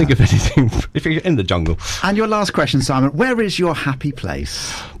could can't you think have? of anything if you're in the jungle. And your last question, Simon, where is your happy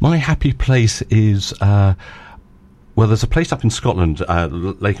place? My happy place is, well, there's a place up in Scotland,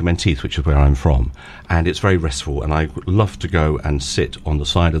 Lake of Menteith, which is where I'm from, and it's very restful, and I love to go and sit on the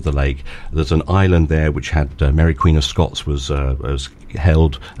side of the lake. There's an island there which had Mary Queen of Scots was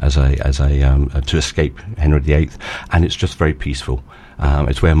held as a to escape Henry VIII, and it's just very peaceful.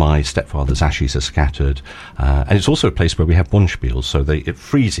 It's where my stepfather's ashes are scattered, and it's also a place where we have bonspiels, so it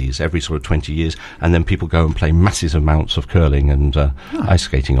freezes every sort of 20 years, and then people go and play massive amounts of curling and ice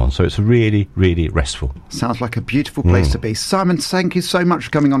skating on. So it's really, really restful. Sounds like a beautiful place to be. Simon, thank you so much for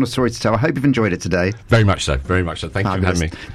coming on A Story to Tell. I hope you've enjoyed it today. Very much so, very much so. Thank you for having me.